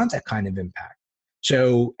don't want that kind of impact.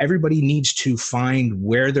 So everybody needs to find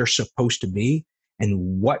where they're supposed to be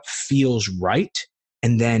and what feels right,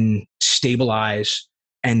 and then stabilize.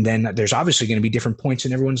 And then there's obviously going to be different points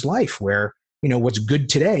in everyone's life where, what's good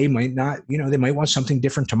today might not, they might want something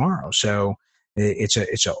different tomorrow. So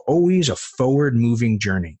it's always a forward moving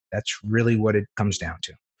journey. That's really what it comes down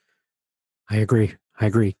to. I agree.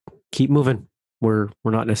 Keep moving. We're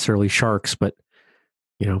not necessarily sharks, but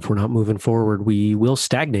if we're not moving forward, we will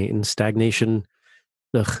stagnate, and stagnation,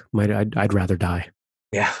 I'd rather die.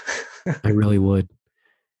 Yeah. I really would.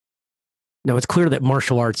 Now, it's clear that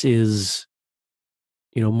martial arts is,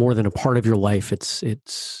 more than a part of your life.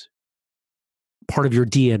 It's part of your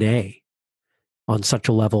DNA on such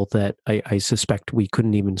a level that I suspect we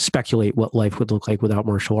couldn't even speculate what life would look like without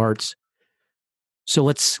martial arts. So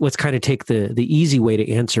let's kind of take the easy way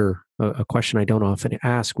to answer a question I don't often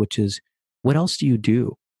ask, which is, what else do you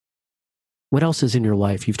do? What else is in your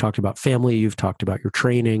life? You've talked about family. You've talked about your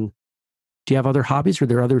training. Do you have other hobbies? Are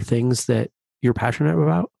there other things that you're passionate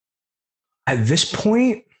about? At this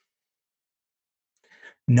point,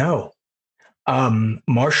 no.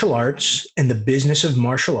 Martial arts and the business of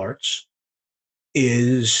martial arts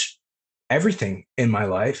is everything in my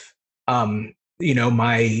life. I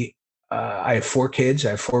have 4 kids. I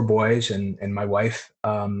have 4 boys and my wife,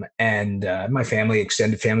 and my family,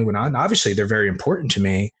 extended family went on. Obviously, they're very important to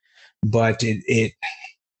me, but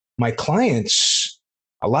my clients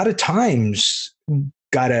a lot of times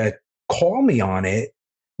gotta call me on it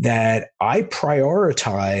that I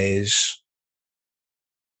prioritize.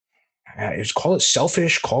 Just call it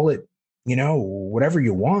selfish, call it, whatever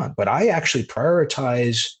you want, but I actually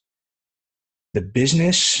prioritize the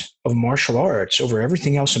business of martial arts over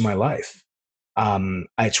everything else in my life.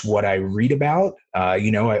 It's what I read about.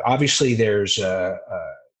 Obviously there's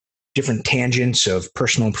different tangents of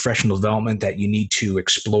personal and professional development that you need to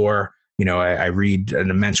explore. I read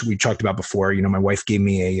an immense, we talked about before, my wife gave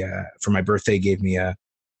me for my birthday, gave me a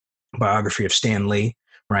biography of Stan Lee,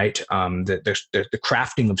 right? The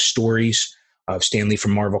crafting of stories of Stan Lee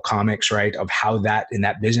from Marvel Comics, right? Of how that in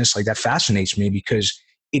that business, like that fascinates me because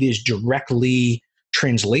it is directly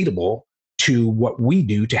translatable to what we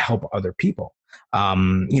do to help other people.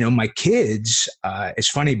 My kids, it's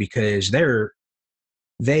funny because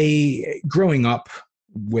they growing up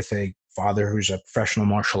with a father who's a professional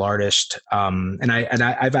martial artist.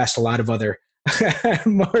 I've asked a lot of other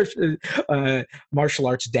martial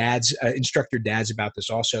arts dads, instructor dads about this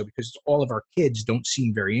also, because all of our kids don't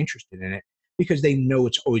seem very interested in it because they know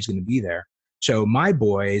it's always going to be there. So my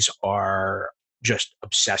boys are just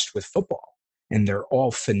obsessed with football, and they're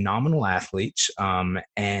all phenomenal athletes.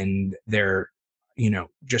 And they're,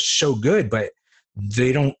 just so good, but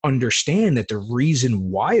they don't understand that the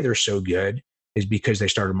reason why they're so good is because they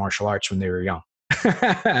started martial arts when they were young.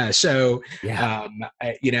 So, Yeah.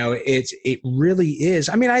 it really is.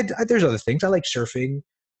 I mean, there's other things I like surfing,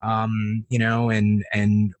 but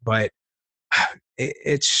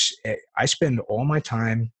I spend all my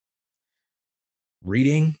time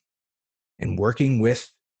reading and working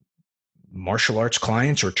with martial arts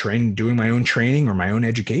clients or doing my own training or my own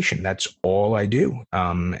education. That's all I do.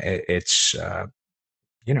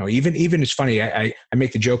 Even it's funny. I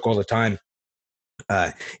make the joke all the time.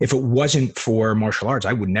 If it wasn't for martial arts,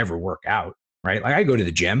 I would never work out, right? Like I go to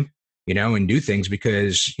the gym, and do things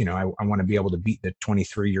because, I want to be able to beat the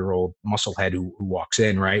 23-year-old musclehead who walks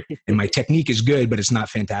in, right? And my technique is good, but it's not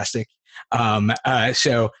fantastic.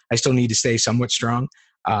 So I still need to stay somewhat strong.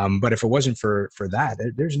 But if it wasn't for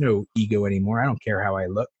that, there's no ego anymore. I don't care how I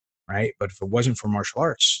look, right? But if it wasn't for martial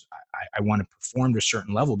arts, I want to perform to a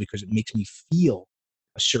certain level because it makes me feel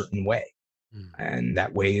a certain way. And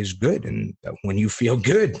that way is good. And when you feel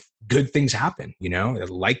good, good things happen,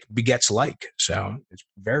 like begets like. So it's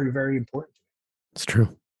very, very important. It's true.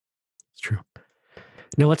 It's true.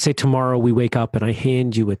 Now, let's say tomorrow we wake up and I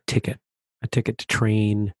hand you a ticket to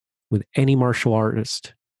train with any martial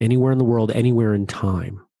artist, anywhere in the world, anywhere in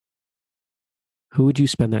time. Who would you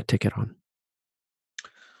spend that ticket on?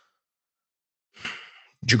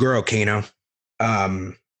 Jigoro Kano.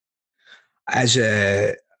 As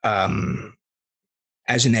a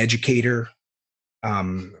as an educator,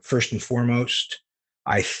 first and foremost,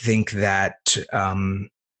 I think that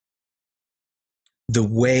the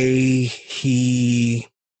way he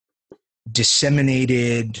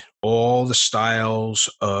disseminated all the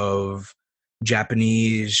styles of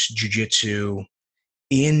Japanese jiu-jitsu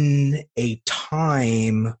in a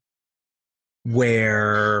time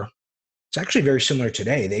where it's actually very similar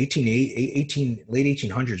today. The late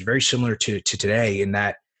 1800s, very similar to today, in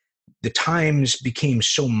that the times became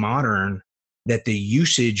so modern that the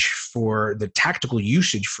tactical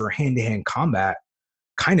usage for hand-to-hand combat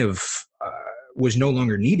kind of was no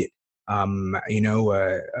longer needed.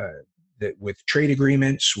 With trade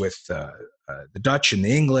agreements with the Dutch and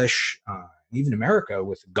the English, even America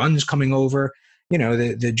with guns coming over,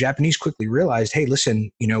 the Japanese quickly realized, hey,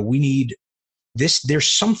 listen, we need this.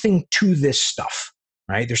 There's something to this stuff,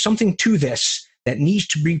 right? There's something to this that needs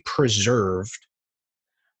to be preserved.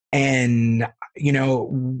 And,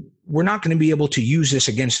 we're not going to be able to use this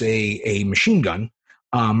against a machine gun.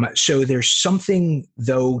 So there's something,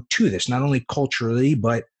 though, to this, not only culturally,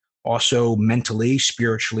 but also mentally,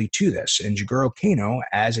 spiritually to this. And Jigoro Kano,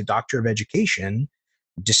 as a doctor of education,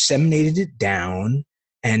 disseminated it down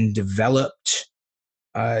and developed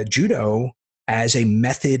judo as a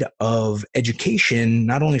method of education,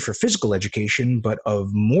 not only for physical education, but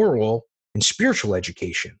of moral and spiritual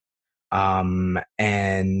education.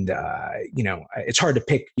 It's hard to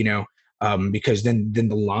pick, because then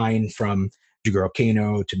the line from Jigoro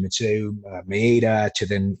Kano to Mitsui Maeda to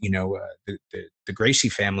then, the Gracie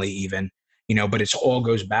family even, but it's all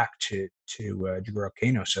goes back to Jigoro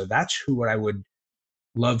Kano. So that's who I would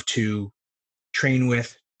love to train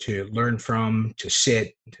with, to learn from, to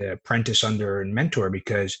sit, to apprentice under and mentor,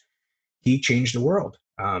 because he changed the world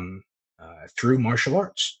through martial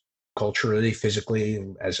arts, culturally, physically,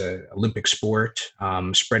 as an Olympic sport,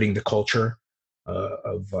 spreading the culture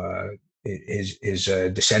of his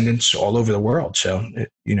descendants all over the world. So,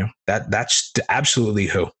 that's absolutely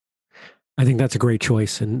who. I think that's a great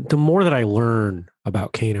choice. And the more that I learn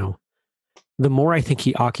about Kano, the more I think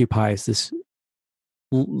he occupies this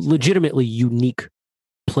legitimately unique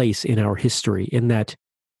place in our history, in that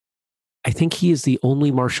I think he is the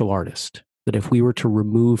only martial artist that if we were to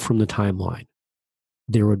remove from the timeline,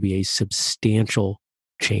 there would be a substantial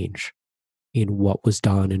change in what was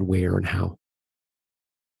done and where and how.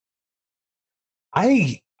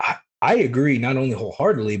 I agree, not only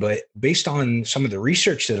wholeheartedly, but based on some of the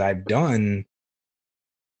research that I've done,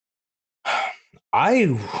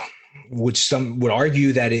 I would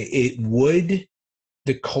argue that it would,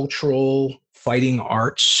 the cultural fighting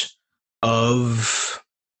arts of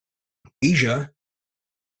Asia,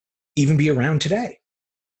 even be around today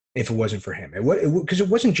if it wasn't for him. Because it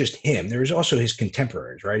wasn't just him. There was also his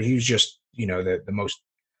contemporaries, right? He was just, the most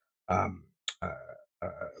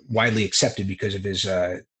widely accepted because of his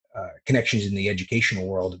connections in the educational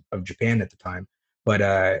world of Japan at the time. But,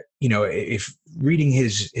 if reading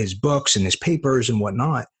his books and his papers and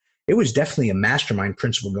whatnot, it was definitely a mastermind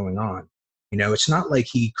principle going on. It's not like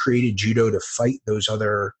he created judo to fight those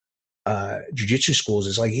other jiu-jitsu schools.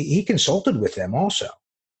 It's like he consulted with them also.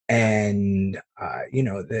 And,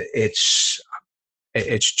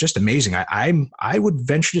 it's just amazing. I would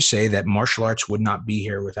venture to say that martial arts would not be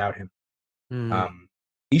here without him.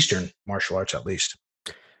 Eastern martial arts, at least.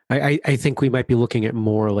 I think we might be looking at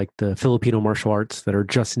more like the Filipino martial arts that are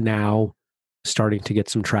just now starting to get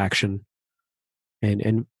some traction.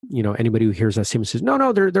 And anybody who hears that statement says,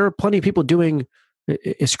 no, there are plenty of people doing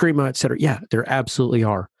Eskrima, et cetera. Yeah, there absolutely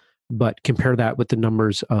are. But compare that with the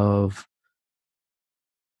numbers of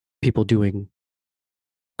people doing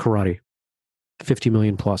karate, 50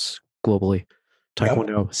 million plus globally.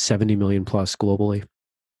 Taekwondo, 70 million plus globally.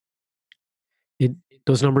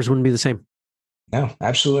 those numbers wouldn't be the same. No,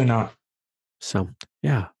 absolutely not. So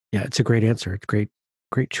yeah, it's a great answer. It's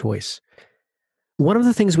great choice. One of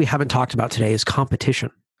the things we haven't talked about today is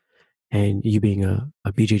competition. And you being a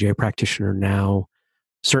BJJ practitioner now,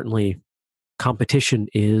 certainly competition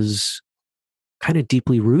is kind of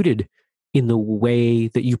deeply rooted in the way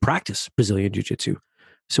that you practice Brazilian Jiu-Jitsu.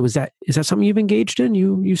 So is that something you've engaged in?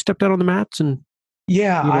 You stepped out on the mats and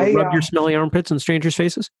Yeah, rubbed your smelly armpits in strangers'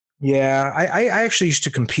 faces? Yeah, I actually used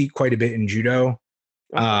to compete quite a bit in judo.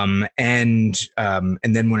 Okay. And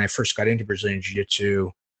then when I first got into Brazilian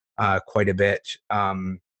Jiu-Jitsu, quite a bit,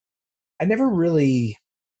 I never really,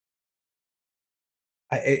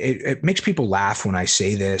 it makes people laugh when I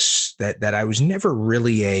say this, that I was never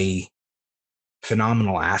really a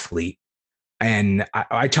phenomenal athlete. And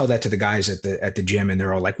I tell that to the guys at the gym, and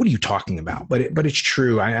they're all like, "What are you talking about?" But it's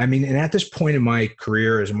true. I mean, and at this point in my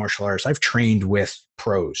career as a martial artist, I've trained with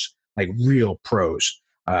pros, like real pros,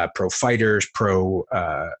 pro fighters, pro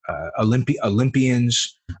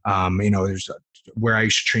Olympians. There's where I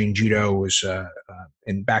used to train judo was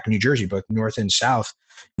in back in New Jersey, both north and south.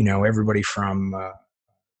 Everybody from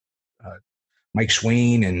Mike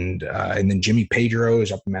Swain and then Jimmy Pedro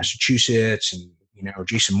is up in Massachusetts, and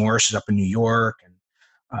Jason Morris is up in New York, and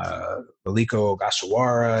Maliko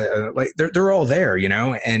Ogasawara, like they're all there,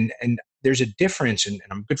 and there's a difference, and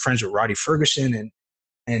I'm good friends with Roddy Ferguson,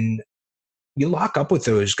 and you lock up with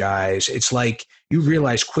those guys, it's like you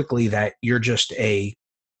realize quickly that you're just a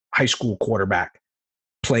high school quarterback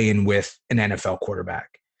playing with an NFL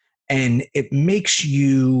quarterback. And it makes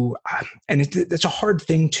you, and that's a hard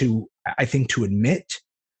thing I think, to admit.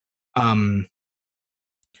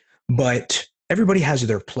 But everybody has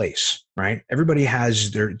their place, right? Everybody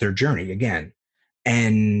has their journey again.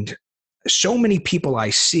 And so many people I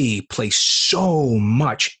see place so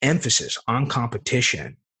much emphasis on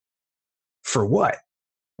competition for what,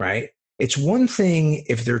 right? It's one thing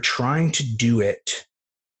if they're trying to do it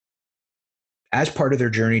as part of their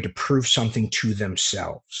journey to prove something to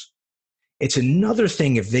themselves. It's another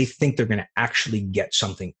thing if they think they're going to actually get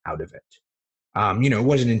something out of it. It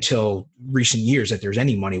wasn't until recent years that there's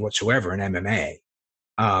any money whatsoever in MMA.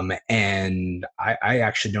 And I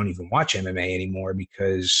actually don't even watch MMA anymore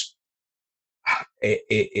because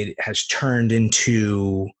it has turned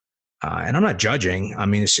into, and I'm not judging. I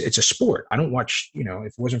mean, it's a sport. I don't watch, if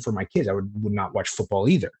it wasn't for my kids, I would not watch football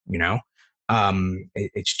either,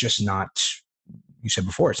 it's just not, you said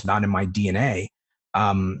before, it's not in my DNA.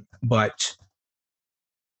 But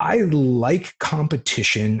I like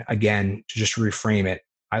competition, again, to just reframe it.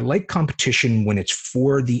 I like competition when it's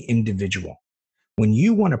for the individual. When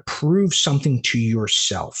you want to prove something to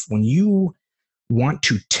yourself, when you want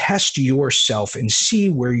to test yourself and see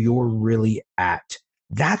where you're really at,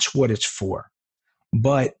 that's what it's for.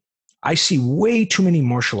 But I see way too many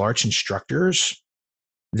martial arts instructors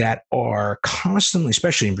that are constantly,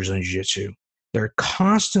 especially in Brazilian Jiu-Jitsu, they're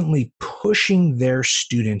constantly pushing their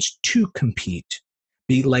students to compete.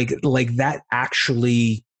 Be like that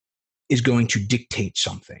actually is going to dictate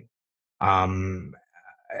something.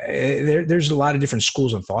 There's a lot of different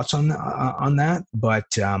schools of thoughts on that, but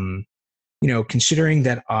considering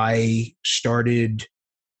that I started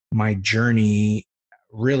my journey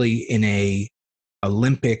really in a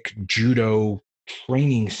Olympic judo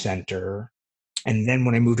training center, and then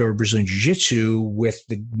when I moved over to Brazilian Jiu-Jitsu with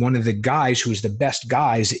one of the guys who was the best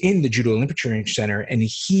guys in the Judo Olympic Training Center, and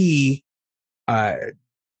he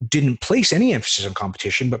didn't place any emphasis on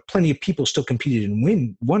competition, but plenty of people still competed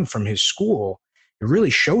and won from his school. It really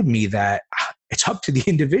showed me that it's up to the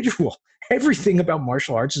individual. Everything about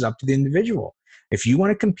martial arts is up to the individual. If you want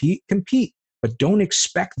to compete, compete, but don't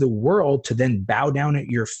expect the world to then bow down at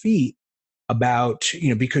your feet about,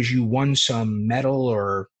 because you won some medal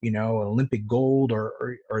or, Olympic gold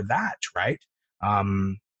or that, right?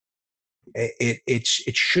 It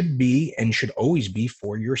should be and should always be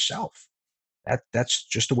for yourself. That's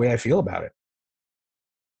just the way I feel about it.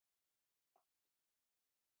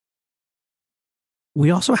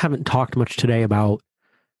 We also haven't talked much today about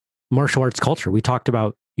martial arts culture. We talked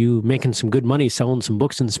about you making some good money selling some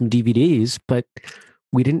books and some DVDs, but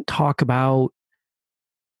we didn't talk about,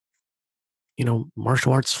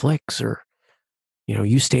 martial arts flicks or,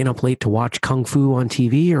 you staying up late to watch Kung Fu on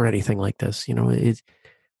TV or anything like this.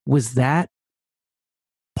 Was that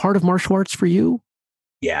part of martial arts for you?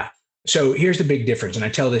 Yeah. So here's the big difference, and I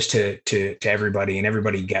tell this to everybody, and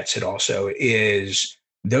everybody gets it. Also, is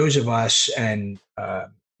those of us, and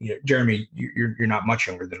Jeremy, you're not much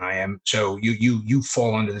younger than I am, so you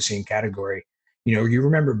fall under the same category. You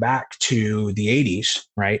remember back to the '80s,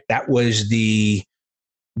 right? That was the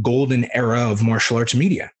golden era of martial arts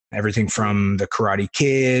media. everything from the Karate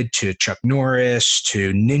Kid to Chuck Norris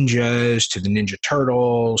to ninjas to the Ninja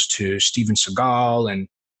Turtles to Steven Seagal and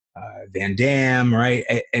Van Damme, right?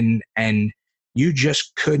 And you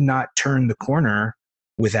just could not turn the corner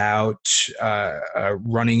without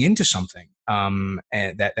running into something and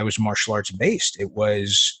that was martial arts based. It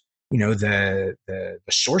was, the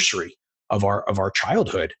sorcery of our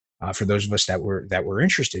childhood for those of us that were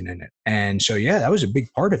interested in it. And so, yeah, that was a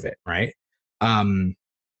big part of it, right? And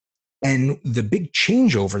the big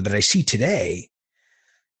changeover that I see today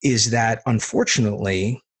is that,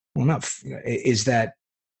 unfortunately, is that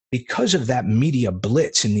because of that media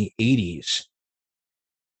blitz in the 80s,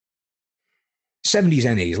 70s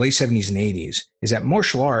and 80s, late 70s and 80s, is that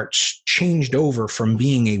martial arts changed over from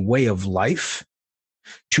being a way of life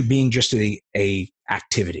to being just a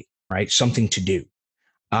activity, right? Something to do.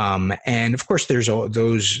 And of course, there's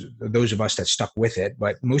those of us that stuck with it,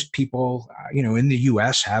 but most people, in the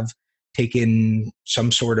U.S. have taken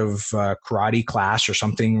some sort of karate class or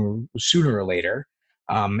something sooner or later,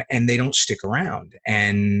 and they don't stick around.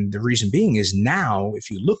 And the reason being is now, if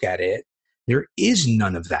you look at it, there is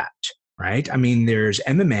none of that, right? I mean, there's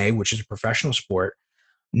MMA, which is a professional sport.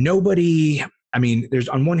 There's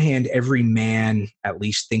on one hand, every man at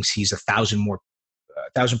least thinks he's 1,000%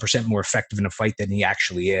 more effective in a fight than he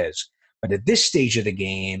actually is. But at this stage of the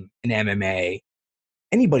game in MMA,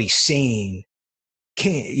 anybody sane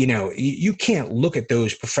can't, you can't look at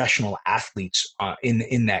those professional athletes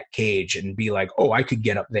in that cage and be like, oh, I could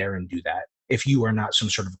get up there and do that if you are not some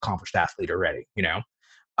sort of accomplished athlete already,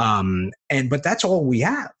 but that's all we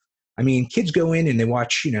have. I mean, kids go in and they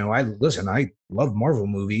watch, I love Marvel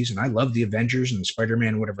movies and I love the Avengers and Spider-Man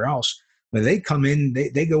and whatever else. But they come in,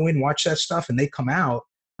 they go in, watch that stuff, and they come out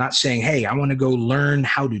not saying, hey, I want to go learn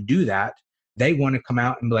how to do that. They want to come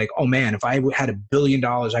out and be like, oh man, if I had $1 billion,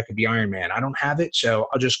 I could be Iron Man. I don't have it, so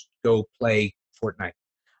I'll just go play Fortnite.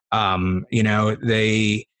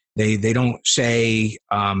 They don't say,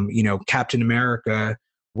 Captain America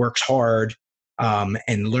works hard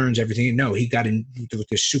and learns everything. No, he got in with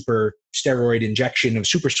this super steroid injection of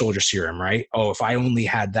super soldier serum, right? Oh, if I only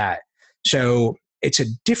had that. So it's a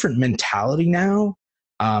different mentality now.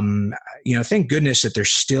 Thank goodness that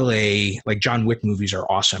there's still like John Wick movies are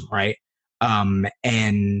awesome, right?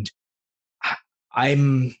 And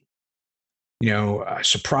I'm,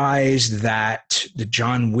 surprised that the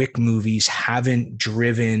John Wick movies haven't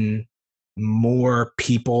driven more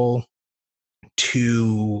people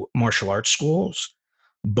to martial arts schools.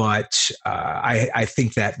 But I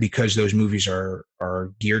think that because those movies are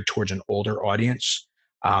geared towards an older audience,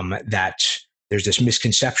 that there's this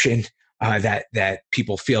misconception that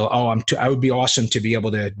people feel, oh, I would be awesome to be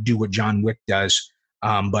able to do what John Wick does.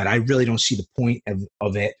 But I really don't see the point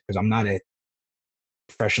of it because I'm not a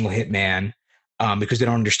professional hitman, because they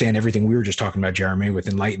don't understand everything we were just talking about, Jeremy, with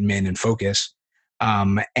enlightenment and focus.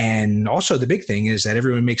 And also the big thing is that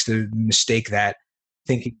everyone makes the mistake that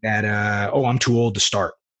thinking that, I'm too old to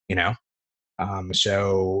start,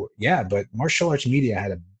 So yeah, but martial arts media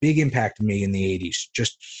had a big impact on me in the 80s,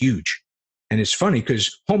 just huge. And it's funny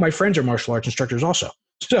because all my friends are martial arts instructors also.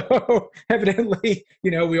 So evidently,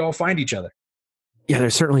 we all find each other. Yeah,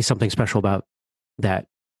 there's certainly something special about that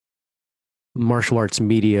martial arts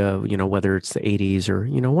media, whether it's the 80s or,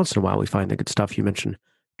 once in a while we find the good stuff. You mentioned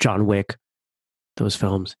John Wick, those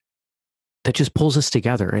films, that just pulls us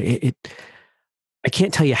together. I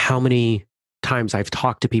can't tell you how many times I've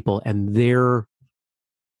talked to people and their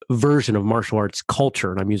version of martial arts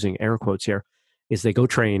culture, and I'm using air quotes here, is they go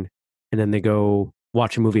train and then they go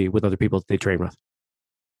watch a movie with other people that they train with.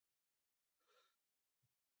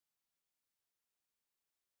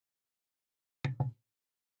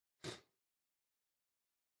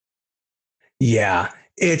 Yeah,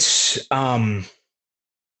 it's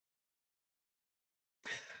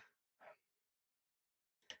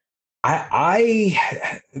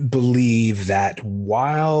I believe that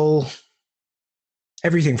while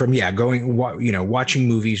everything from watching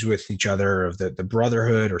movies with each other, of the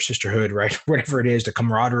brotherhood or sisterhood, right, whatever it is, the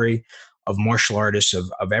camaraderie of martial artists,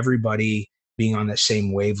 of everybody being on that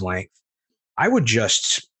same wavelength, I would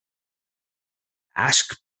just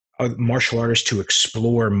ask a martial artist to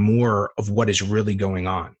explore more of what is really going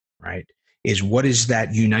on, right? What is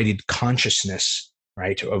that united consciousness,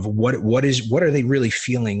 right? Of what are they really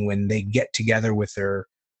feeling when they get together with their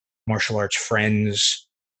martial arts friends,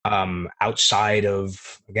 outside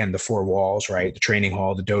of, again, the four walls, right? The training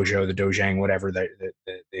hall, the dojo, the dojang, whatever, the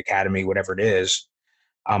academy, whatever it is.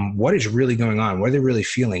 What is really going on? What are they really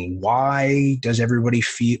feeling? Why does every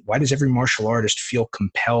martial artist feel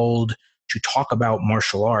compelled to talk about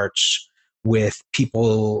martial arts with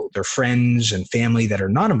people, their friends and family that are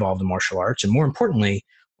not involved in martial arts? And more importantly,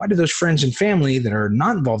 why do those friends and family that are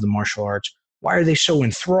not involved in martial arts, why are they so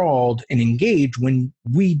enthralled and engaged when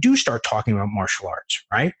we do start talking about martial arts,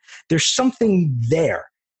 right? There's something there.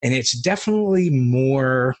 And it's definitely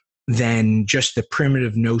more than just the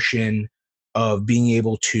primitive notion of being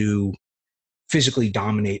able to physically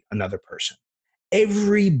dominate another person.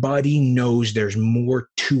 Everybody knows there's more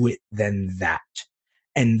to it than that.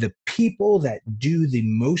 And the people that do the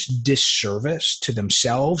most disservice to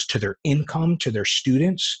themselves, to their income, to their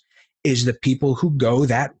students, is the people who go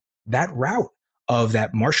that route of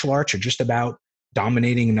that martial arts are just about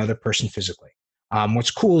dominating another person physically.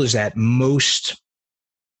 What's cool is that most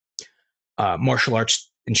martial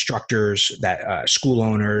arts instructors, that school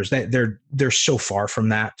owners, that they're so far from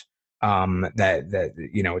that, that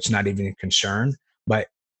it's not even a concern. But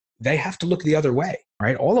they have to look the other way,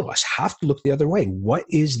 right? All of us have to look the other way. What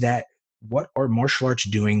is that? What are martial arts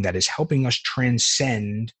doing that is helping us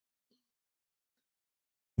transcend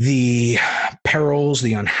the perils,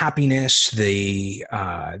 the unhappiness, the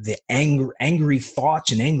angry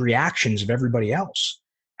thoughts and angry actions of everybody else?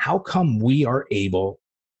 How come we are able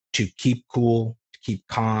to keep cool, to keep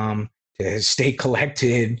calm, to stay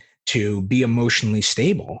collected, to be emotionally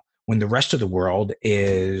stable when the rest of the world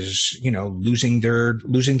is, losing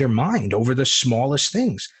their mind over the smallest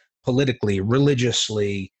things, politically,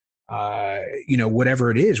 religiously,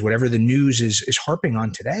 whatever it is, whatever the news is harping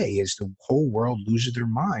on today, is the whole world loses their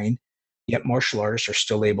mind, yet martial artists are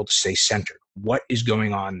still able to stay centered. What is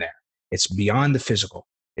going on there? It's beyond the physical.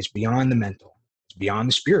 It's beyond the mental. It's beyond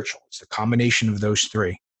the spiritual. It's the combination of those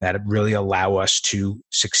three that really allow us to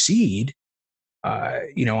succeed,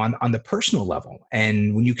 on the personal level.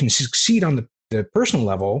 And when you can succeed on the personal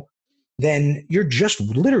level, then you're just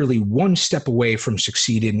literally one step away from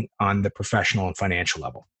succeeding on the professional and financial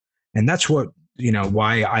level. And that's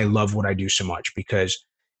why I love what I do so much, because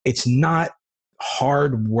it's not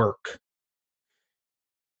hard work.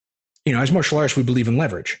 As martial artists, we believe in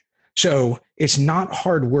leverage. So it's not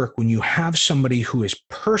hard work when you have somebody who is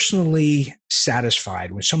personally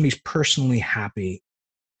satisfied, when somebody's personally happy,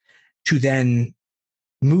 to then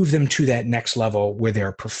move them to that next level where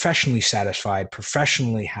they're professionally satisfied,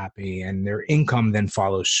 professionally happy, and their income then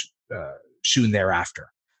follows soon thereafter.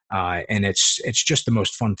 And it's just the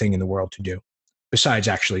most fun thing in the world to do, besides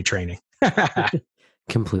actually training.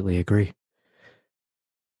 Completely agree.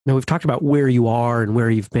 Now, we've talked about where you are and where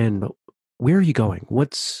you've been, but where are you going?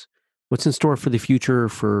 What's in store for the future,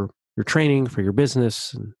 for your training, for your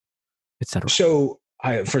business, et cetera? So,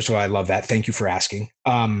 first of all, I love that. Thank you for asking.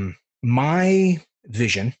 My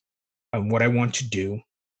vision of what I want to do,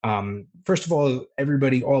 first of all,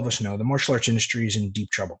 all of us know the martial arts industry is in deep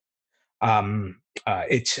trouble.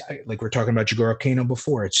 It's like we're talking about Jigoro Kano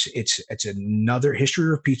before. It's another history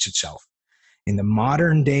repeats itself in the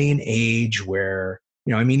modern day and age where,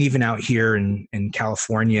 even out here in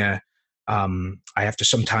California, I have to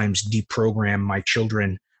sometimes deprogram my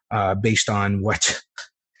children based on what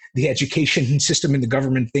the education system and the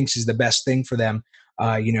government thinks is the best thing for them.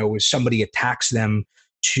 As somebody attacks them,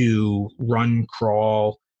 to run,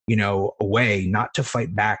 crawl, away, not to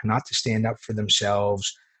fight back, not to stand up for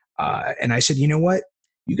themselves. And I said, you know what?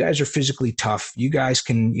 You guys are physically tough. You guys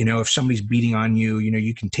can, if somebody's beating on you,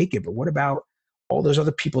 you can take it. But what about all those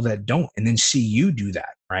other people that don't, and then see you do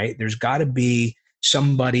that, right? There's got to be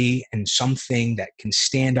somebody and something that can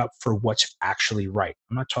stand up for what's actually right.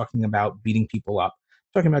 I'm not talking about beating people up.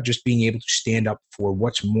 I'm talking about just being able to stand up for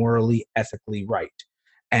what's morally, ethically right.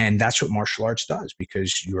 And that's what martial arts does,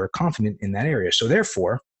 because you are confident in that area. So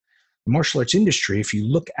therefore, the martial arts industry, if you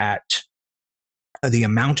look at the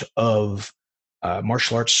amount of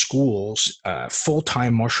martial arts schools,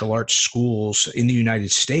 full-time martial arts schools in the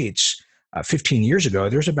United States, 15 years ago,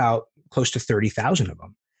 there's about close to 30,000 of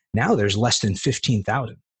them. Now there's less than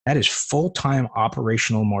 15,000. That is full-time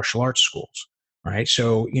operational martial arts schools, right?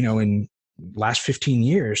 So, in the last 15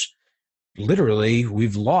 years, literally,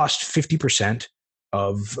 we've lost 50%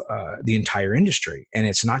 of the entire industry, and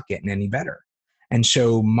it's not getting any better. And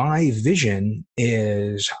so my vision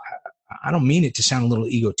is, I don't mean it to sound a little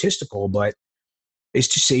egotistical, but is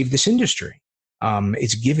to save this industry.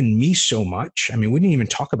 It's given me so much. I mean, we didn't even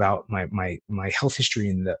talk about my health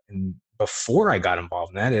history before I got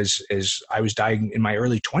involved in that. As I was in my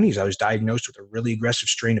early 20s, I was diagnosed with a really aggressive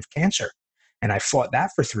strain of cancer, and I fought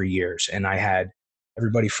that for 3 years. And I had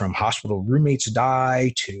everybody from hospital roommates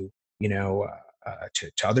die to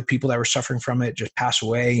to other people that were suffering from it just pass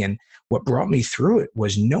away. And what brought me through it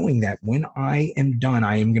was knowing that when I am done,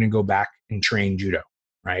 I am going to go back and train judo.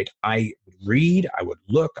 right? I would read, I would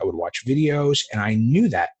look, I would watch videos, and I knew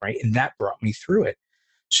that, right? And that brought me through it.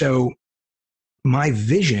 So my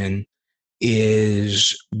vision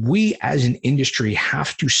is we as an industry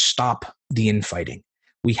have to stop the infighting.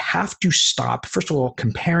 We have to stop. First of all,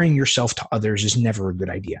 comparing yourself to others is never a good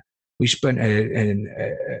idea. We spent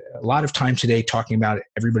a lot of time today talking about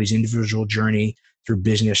everybody's individual journey through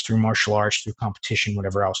business, through martial arts, through competition,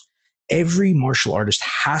 whatever else. Every martial artist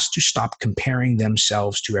has to stop comparing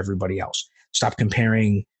themselves to everybody else. Stop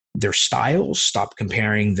comparing their styles. Stop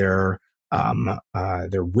comparing their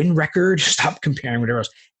win record. Stop comparing whatever else.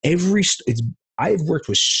 I've worked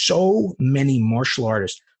with so many martial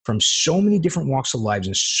artists from so many different walks of lives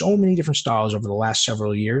and so many different styles over the last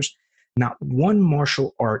several years. Not one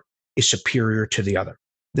martial art is superior to the other.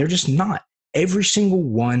 They're just not. Every single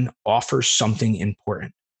one offers something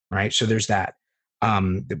important, right? So there's that.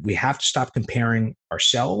 We have to stop comparing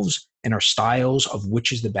ourselves and our styles of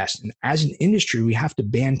which is the best. And as an industry, we have to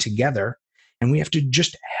band together and we have to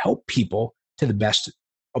just help people to the best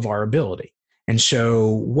of our ability. And so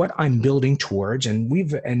what I'm building towards, and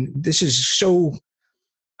this is so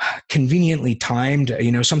conveniently timed,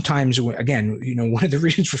 sometimes again, one of the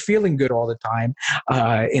reasons for feeling good all the time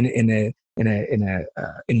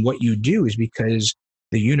in what you do is because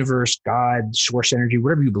the universe, God, source energy,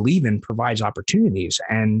 whatever you believe in, provides opportunities.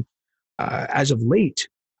 And as of late,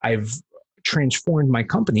 I've transformed my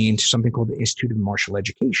company into something called the Institute of Martial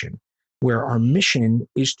Education, where our mission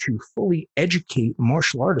is to fully educate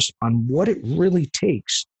martial artists on what it really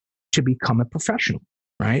takes to become a professional,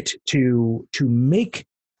 right? To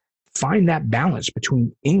find that balance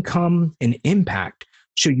between income and impact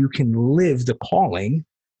so you can live the calling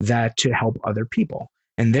that to help other people.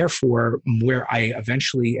 And therefore, where I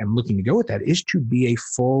eventually am looking to go with that is to be a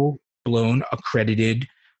full-blown accredited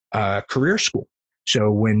career school.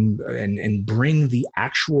 So and bring the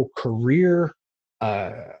actual career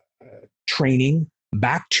training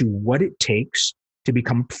back to what it takes to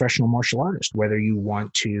become a professional martial artist, whether you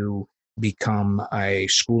want to become a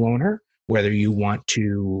school owner, whether you want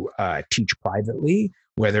to teach privately,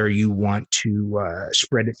 whether you want to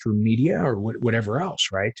spread it through media or whatever else,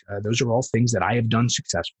 right? Those are all things that I have done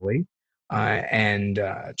successfully and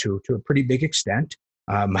to a pretty big extent.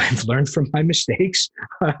 I've learned from my mistakes,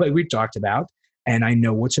 like we talked about, and I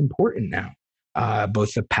know what's important now,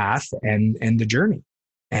 both the path and the journey.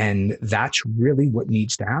 And that's really what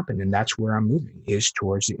needs to happen. And that's where I'm moving, is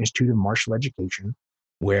towards the Institute of Martial Education,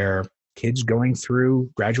 where kids going through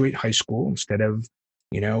graduate high school, instead of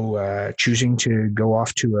choosing to go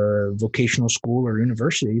off to a vocational school or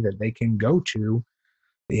university, that they can go to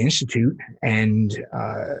the institute and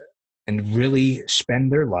really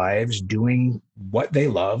spend their lives doing what they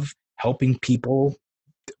love, helping people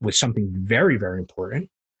with something very, very important,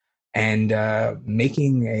 and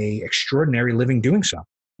making a extraordinary living doing so.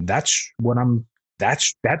 That's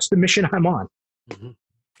the mission I'm on. Mm-hmm.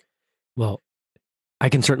 Well, I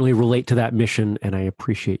can certainly relate to that mission, and I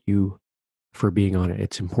appreciate you for being on it.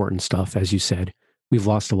 It's important stuff. As you said, we've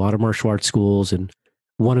lost a lot of martial arts schools, and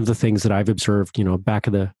one of the things that I've observed, back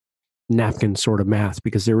of the napkin sort of math,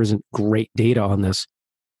 because there isn't great data on this,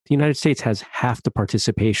 the United States has half the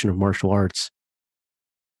participation of martial arts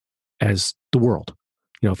as the world.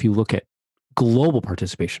 If you look at global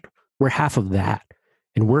participation, we're half of that,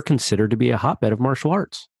 and we're considered to be a hotbed of martial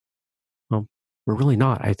arts. Well, we're really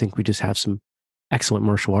not. I think we just have some excellent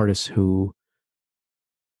martial artists who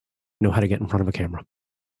know how to get in front of a camera.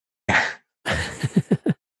 I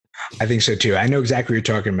think so too. I know exactly what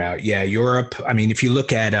you're talking about. Yeah, Europe. I mean, if you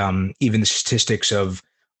look at even the statistics of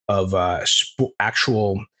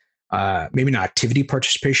actual, maybe not activity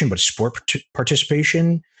participation, but sport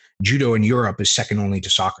participation, judo in Europe is second only to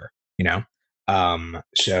soccer. There's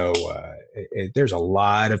a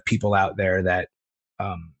lot of people out there that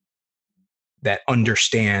that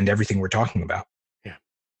understand everything we're talking about. Yeah,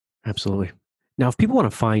 absolutely. Now, if people want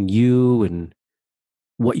to find you and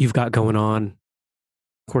what you've got going on,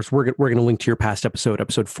 of course, we're going to link to your past episode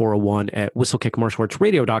 401 at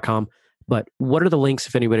whistlekickmartialartsradio.com. But what are the links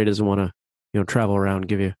if anybody doesn't want to, travel around,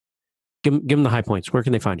 give them the high points? Where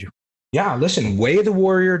can they find you? Yeah, listen,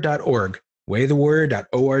 wayofthewarrior.org,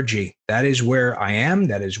 wayofthewarrior.org. That is where I am.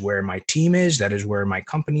 That is where my team is. That is where my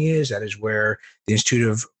company is. That is where the Institute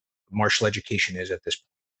of Martial Education is at this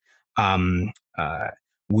point.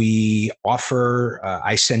 We offer,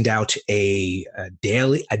 I send out a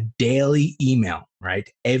daily email, right?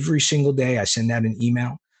 Every single day I send out an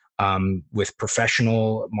email with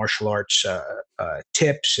professional martial arts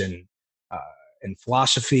tips and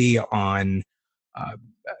philosophy on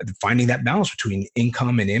finding that balance between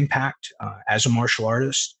income and impact as a martial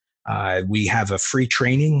artist, We have a free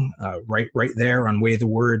training right there on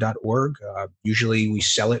wayofthewarrior.org. Usually we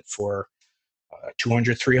sell it for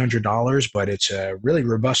 $200, $300, but it's a really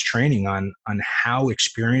robust training on how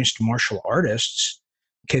experienced martial artists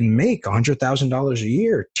can make $100,000 a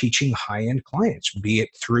year teaching high-end clients, be it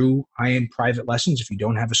through high-end private lessons if you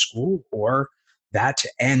don't have a school, or that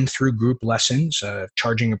and through group lessons,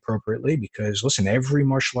 charging appropriately. Because listen, every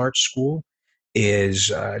martial arts school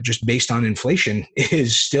is just based on inflation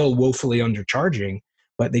is still woefully undercharging,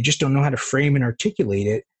 but they just don't know how to frame and articulate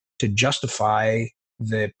it to justify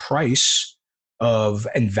the price of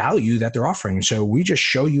and value that they're offering. So we just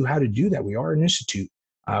show you how to do that. We are an institute.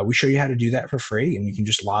 We show you how to do that for free, and you can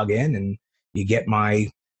just log in and you get my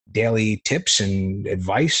daily tips and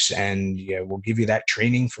advice, and we'll give you that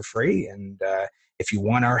training for free. And if you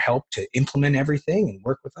want our help to implement everything and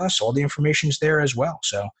work with us, all the information's there as well.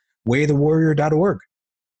 So wayofthewarrior.org.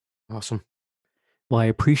 Awesome. Well, I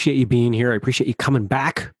appreciate you being here. I appreciate you coming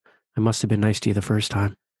back. I must have been nice to you the first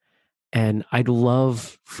time. And I'd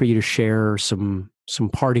love for you to share some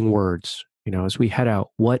parting words, as we head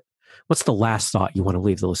out. What's the last thought you want to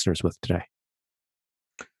leave the listeners with today?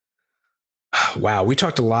 Wow, we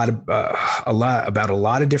talked a lot about a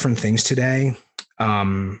lot of different things today.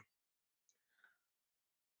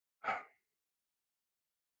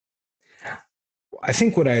 I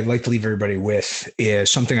think what I'd like to leave everybody with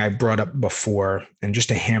is something I brought up before, and just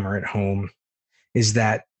to hammer it home, is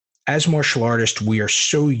that as martial artists, we are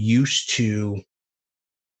so used to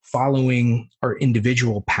following our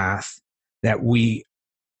individual path that we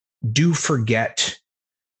do forget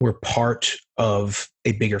we're part of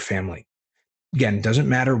a bigger family. Again, it doesn't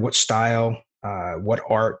matter what style, what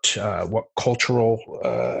art, what cultural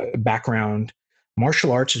background.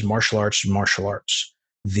 Martial arts is martial arts is martial arts.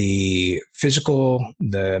 The physical,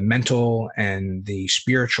 the mental, and the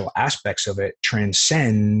spiritual aspects of it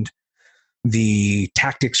transcend the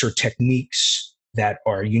tactics or techniques that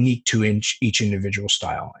are unique to each individual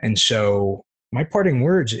style. And so my parting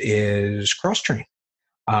words is cross-train.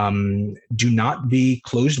 Do not be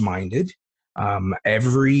closed-minded.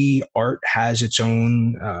 Every art has its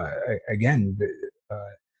own,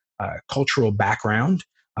 cultural background,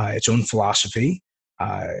 its own philosophy.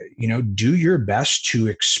 Do your best to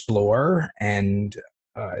explore and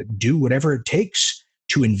do whatever it takes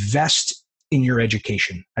to invest in your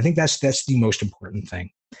education. I think that's the most important thing.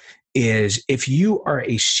 Is if you are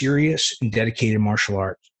a serious and dedicated martial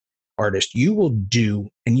arts artist, you will do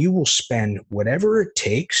and you will spend whatever it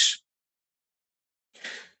takes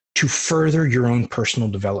to further your own personal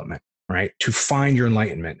development, right? To find your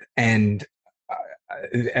enlightenment. And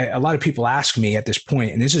a lot of people ask me at this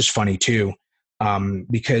point, and this is funny too,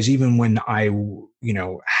 because even when I,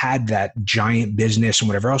 had that giant business and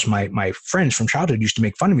whatever else, my friends from childhood used to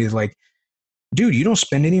make fun of me. They're like, dude, you don't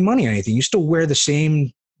spend any money on anything. You still wear the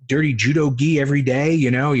same dirty judo gi every day. You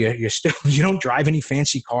don't drive any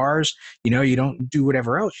fancy cars. You don't do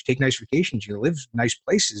whatever else. You take nice vacations. You live nice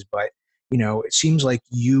places, but it seems like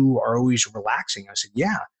you are always relaxing. I said,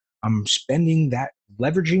 yeah, I'm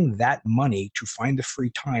leveraging that money to find the free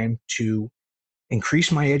time to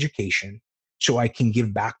increase my education so I can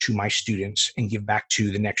give back to my students and give back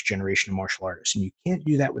to the next generation of martial artists. And you can't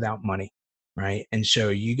do that without money, right? And so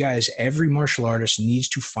you guys, every martial artist needs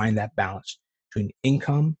to find that balance between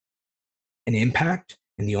income and impact.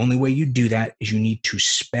 And the only way you do that is you need to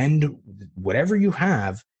spend whatever you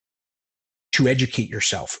have to educate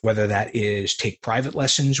yourself, whether that is take private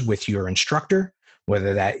lessons with your instructor,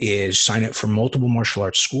 whether that is sign up for multiple martial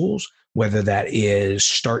arts schools, whether that is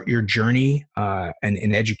start your journey and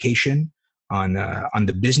in education on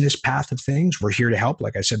the business path of things. We're here to help,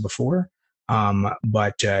 like I said before.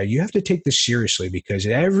 But you have to take this seriously, because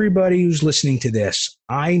everybody who's listening to this,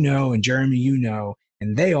 I know, and Jeremy,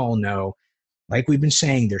 and they all know, like we've been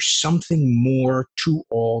saying, there's something more to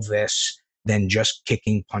all this than just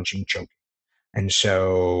kicking, punching, choking. And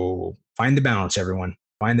so find the balance, everyone.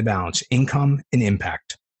 Find the balance, income and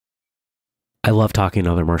impact. I love talking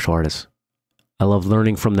to other martial artists. I love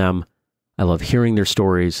learning from them. I love hearing their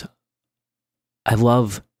stories. I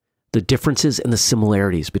love the differences and the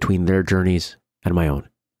similarities between their journeys and my own.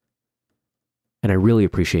 And I really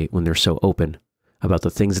appreciate when they're so open about the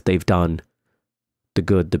things that they've done, the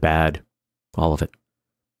good, the bad, all of it.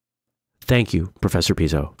 Thank you, Professor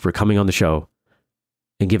Pizzo, for coming on the show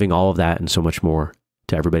and giving all of that and so much more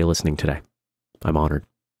to everybody listening today. I'm honored.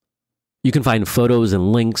 You can find photos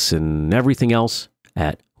and links and everything else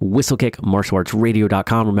at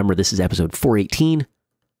whistlekickmartialartsradio.com. Remember, this is episode 418,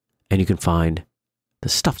 and you can find the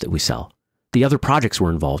stuff that we sell, the other projects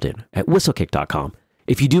we're involved in, at whistlekick.com.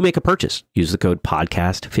 If you do make a purchase, use the code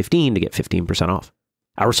podcast15 to get 15% off.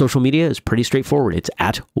 Our social media is pretty straightforward. It's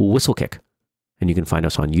at whistlekick. And you can find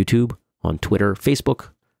us on YouTube, on Twitter, Facebook,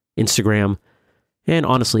 Instagram, and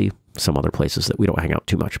honestly, some other places that we don't hang out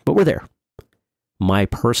too much, but we're there. My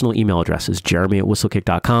personal email address is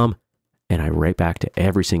jeremy@whistlekick.com, and I write back to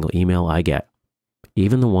every single email I get,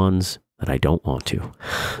 even the ones that I don't want to.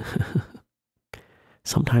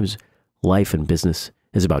 Sometimes life and business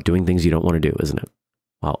is about doing things you don't want to do, isn't it?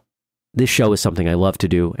 Well, this show is something I love to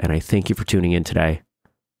do, and I thank you for tuning in today.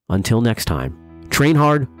 Until next time, train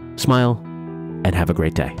hard, smile, and have a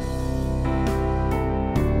great day.